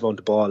huge amount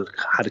of ball,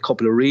 had a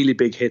couple of really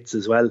big hits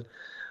as well,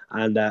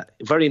 and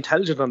very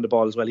intelligent on the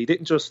ball as well. He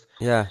didn't just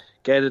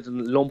get it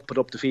and lump it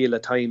up the field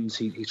at times.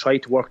 He tried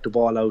to work the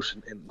ball out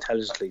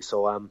intelligently.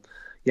 So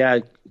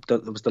that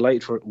was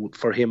delight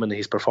for him and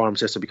his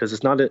performance yesterday, because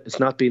it's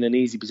not been an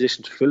easy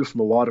position to fill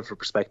from a Waterford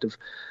perspective.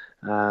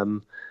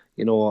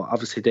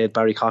 Obviously they had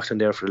Barry Coughlin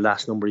there for the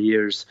last number of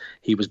years.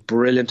 He was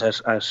brilliant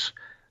at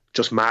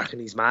just marking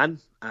his man,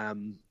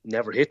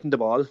 never hitting the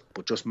ball,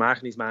 but just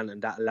marking his man,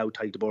 and that allowed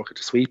Ty DeBorka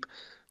to sweep.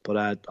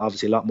 But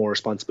obviously a lot more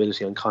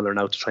responsibility on Conor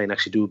now to try and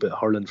actually do a bit of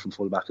hurling from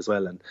full-back as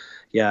well. And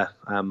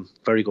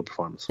very good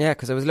performance. Yeah,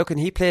 because I was looking,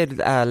 he played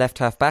left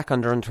half-back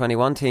under the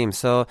 21 team.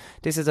 So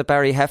this is a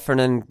Barry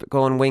Heffernan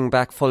going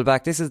wing-back,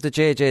 full-back. This is the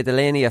JJ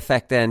Delaney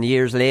effect then,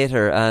 years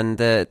later, and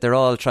they're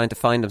all trying to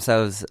find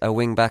themselves a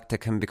wing-back that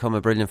can become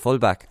a brilliant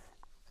full-back.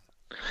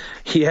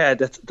 Yeah,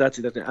 that's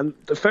it. And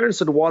the fairness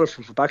to the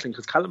Waterford for backline,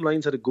 because Callum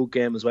Lyons had a good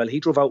game as well. He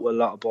drove out with a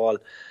lot of ball.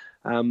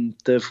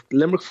 The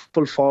Limerick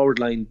full forward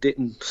line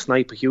didn't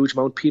snipe a huge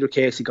amount. Peter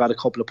Casey got a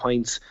couple of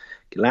points.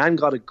 Gillan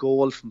got a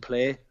goal from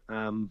play.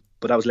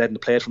 but that was letting the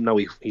play from now.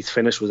 His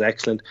finish was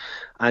excellent,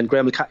 and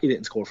Graham McCarthy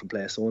didn't score from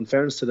play. So in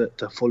fairness to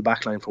the full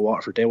back line for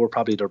Waterford, they were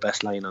probably their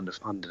best line on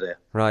the day.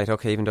 Right,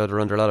 okay, even though they're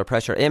under a lot of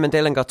pressure. Eamon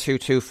Dillon got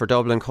 2-2 for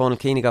Dublin. Conal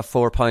Keaney got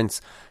 4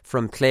 points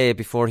from Clare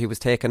before he was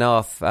taken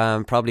off,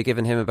 probably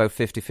giving him about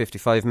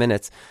 50-55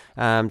 minutes.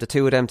 The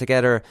two of them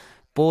together,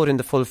 both in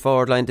the full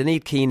forward line. They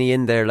need Keaney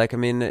in there. Like, I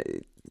mean,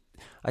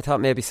 I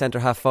thought maybe centre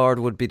half forward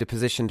would be the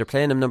position. They're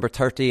playing him number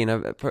 13. I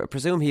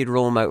presume he'd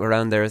roam out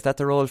around there. Is that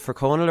the role for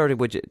Conal, or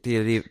do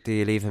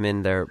you leave him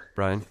in there,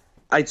 Brian?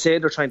 I'd say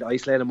they're trying to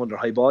isolate him under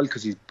high ball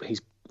because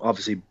he's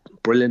obviously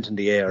brilliant in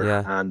the air.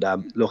 Yeah.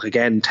 And look,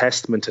 again,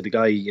 testament to the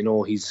guy. You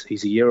know, he's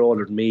a year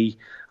older than me,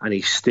 and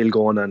he's still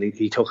going. And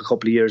he took a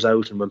couple of years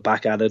out and went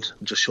back at it.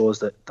 It just shows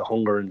that the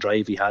hunger and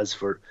drive he has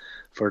for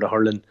the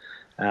hurling.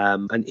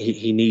 And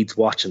he needs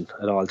watching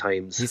at all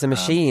times. He's a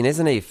machine,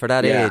 isn't he, for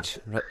that age?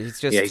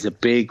 He's a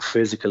big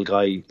physical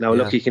guy. Now,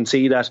 look, you can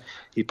see that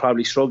he's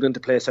probably struggling to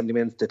play 70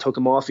 minutes. They took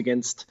him off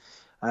against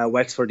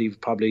Wexford. He was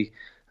probably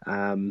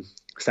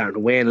starting to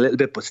wane a little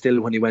bit, but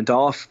still, when he went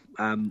off,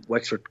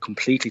 Wexford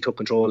completely took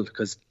control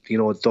because, you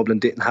know, Dublin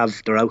didn't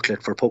have their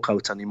outlet for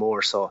puckouts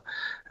anymore. So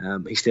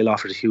he still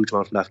offered a huge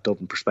amount from that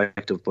Dublin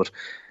perspective. But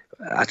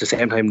at the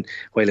same time,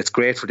 while it's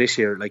great for this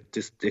year, like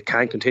this, it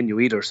can't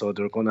continue either. So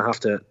they're going to have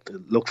to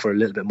look for a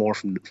little bit more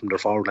from their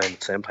forward line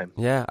at the same time.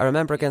 Yeah, I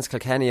remember against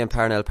Kilkenny in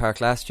Parnell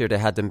Park last year, they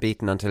had them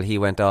beaten until he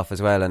went off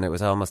as well, and it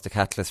was almost a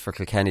catalyst for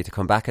Kilkenny to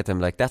come back at them.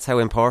 Like, that's how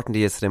important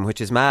he is to them,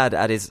 which is mad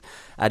at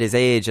his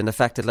age, and the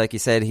fact that, like you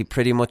said, he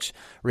pretty much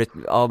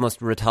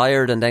almost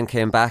retired and then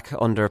came back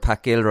under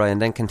Pat Gilroy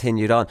and then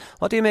continued on.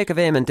 What do you make of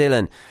Eamon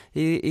Dillon?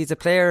 He's a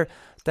player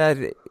that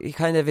he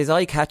kind of is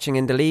eye-catching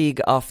in the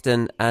league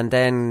often and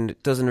then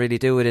doesn't really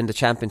do it in the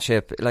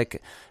championship. Like,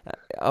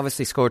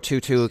 obviously scored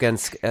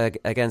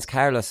 2-2 against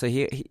Carlos, so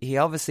he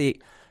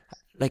obviously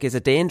like is a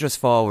dangerous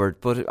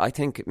forward, but I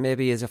think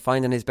maybe is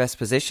finding his best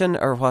position,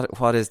 or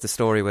what is the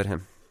story with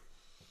him?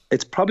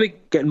 It's probably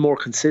getting more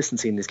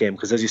consistency in this game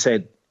because, as you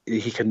said,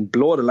 he can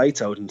blow the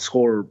lights out and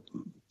score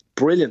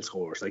brilliant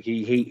scores. Like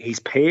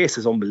his pace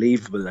is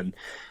unbelievable, and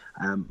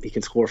he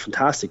can score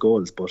fantastic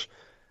goals, but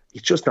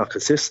he's just not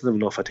consistent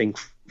enough, I think,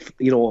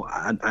 you know,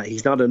 and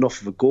he's not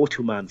enough of a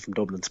go-to man from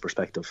Dublin's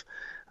perspective.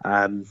 You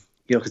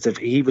know, because if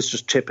he was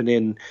just chipping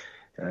in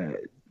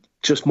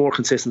just more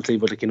consistently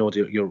with, like, you know,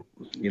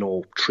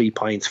 your 3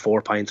 points,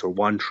 4 points, or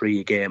 1-3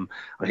 a game,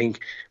 I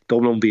think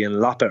Dublin would be in a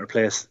lot better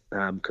place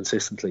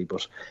consistently.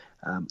 But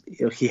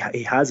you know, he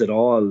has it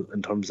all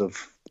in terms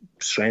of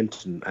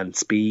strength and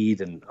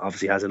speed, and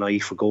obviously has an eye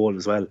for goal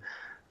as well.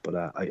 But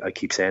I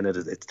keep saying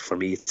it, for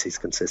me, it's his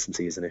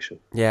consistency is an issue.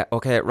 Yeah,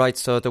 okay, right.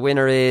 So the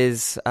winner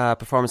is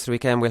performance of the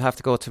weekend. We'll have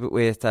to go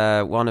with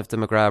one of the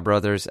McGrath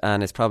brothers,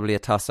 and it's probably a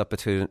toss-up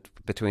between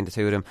the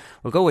two of them.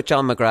 We'll go with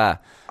John McGrath.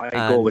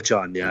 I go with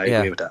John, I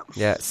agree with that.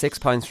 Yeah, 6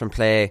 points from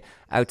play.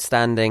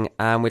 Outstanding.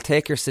 And we'll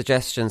take your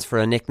suggestions for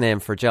a nickname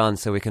for John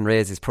so we can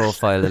raise his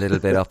profile a little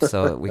bit up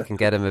so we can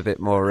get him a bit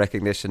more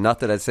recognition. Not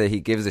that I'd say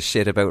he gives a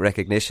shit about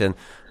recognition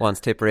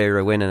once Tipperary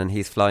are winning and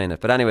he's flying it.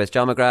 But anyways,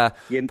 John McGrath.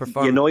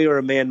 You know you're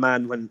a main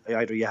man when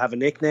either you have a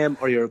nickname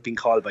or you're being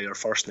called by your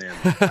first name.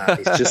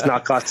 He's just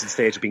not got to the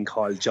stage of being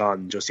called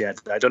John just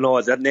yet. I don't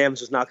know, that name's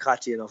just not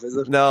catchy enough, is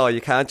it? No,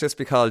 you can't just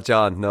be called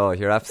John. No,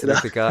 you're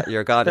absolutely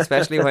you're gone.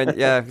 Especially when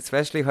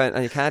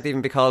and you can't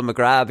even be called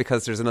McGrath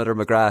because there's another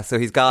McGrath, so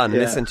he's gone.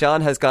 Yeah. Listen,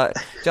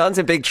 John's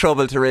in big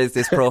trouble to raise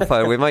this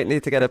profile. We might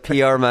need to get a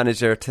PR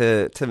manager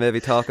to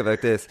maybe talk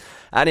about this.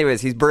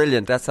 Anyways, he's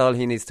brilliant. That's all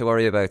he needs to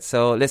worry about.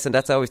 So listen,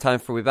 that's always time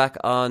for. We'll be back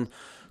on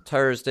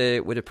Thursday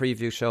with a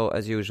preview show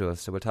as usual.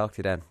 So we'll talk to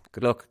you then.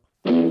 Good luck.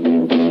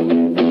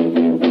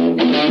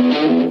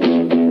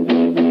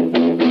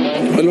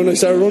 And when I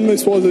started running, I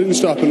suppose I didn't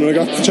stop, and when I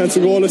got the chance to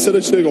go, I said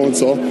I'd stay going,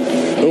 so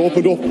I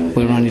opened up.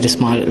 We're only the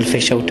small little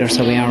fish out there,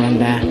 so we are,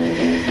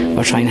 and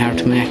we're trying hard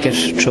to make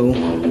it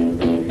through.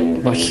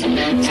 But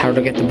it's hard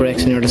to get the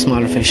breaks when you're the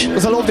smaller fish.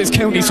 Because I love this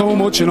county so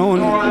much, you know,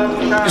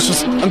 and it's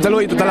just, I'm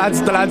delighted that the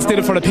lads did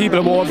it for the people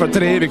of Waterford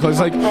today, because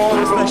like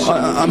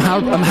I'm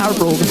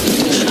heartbroken.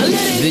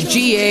 The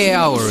GAA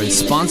Hour is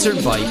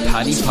sponsored by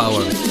Paddy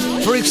Power.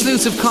 For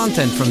exclusive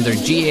content from their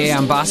GAA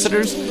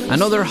ambassadors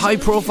and other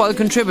high-profile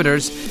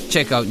contributors,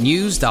 check out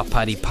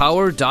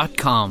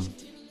news.paddypower.com.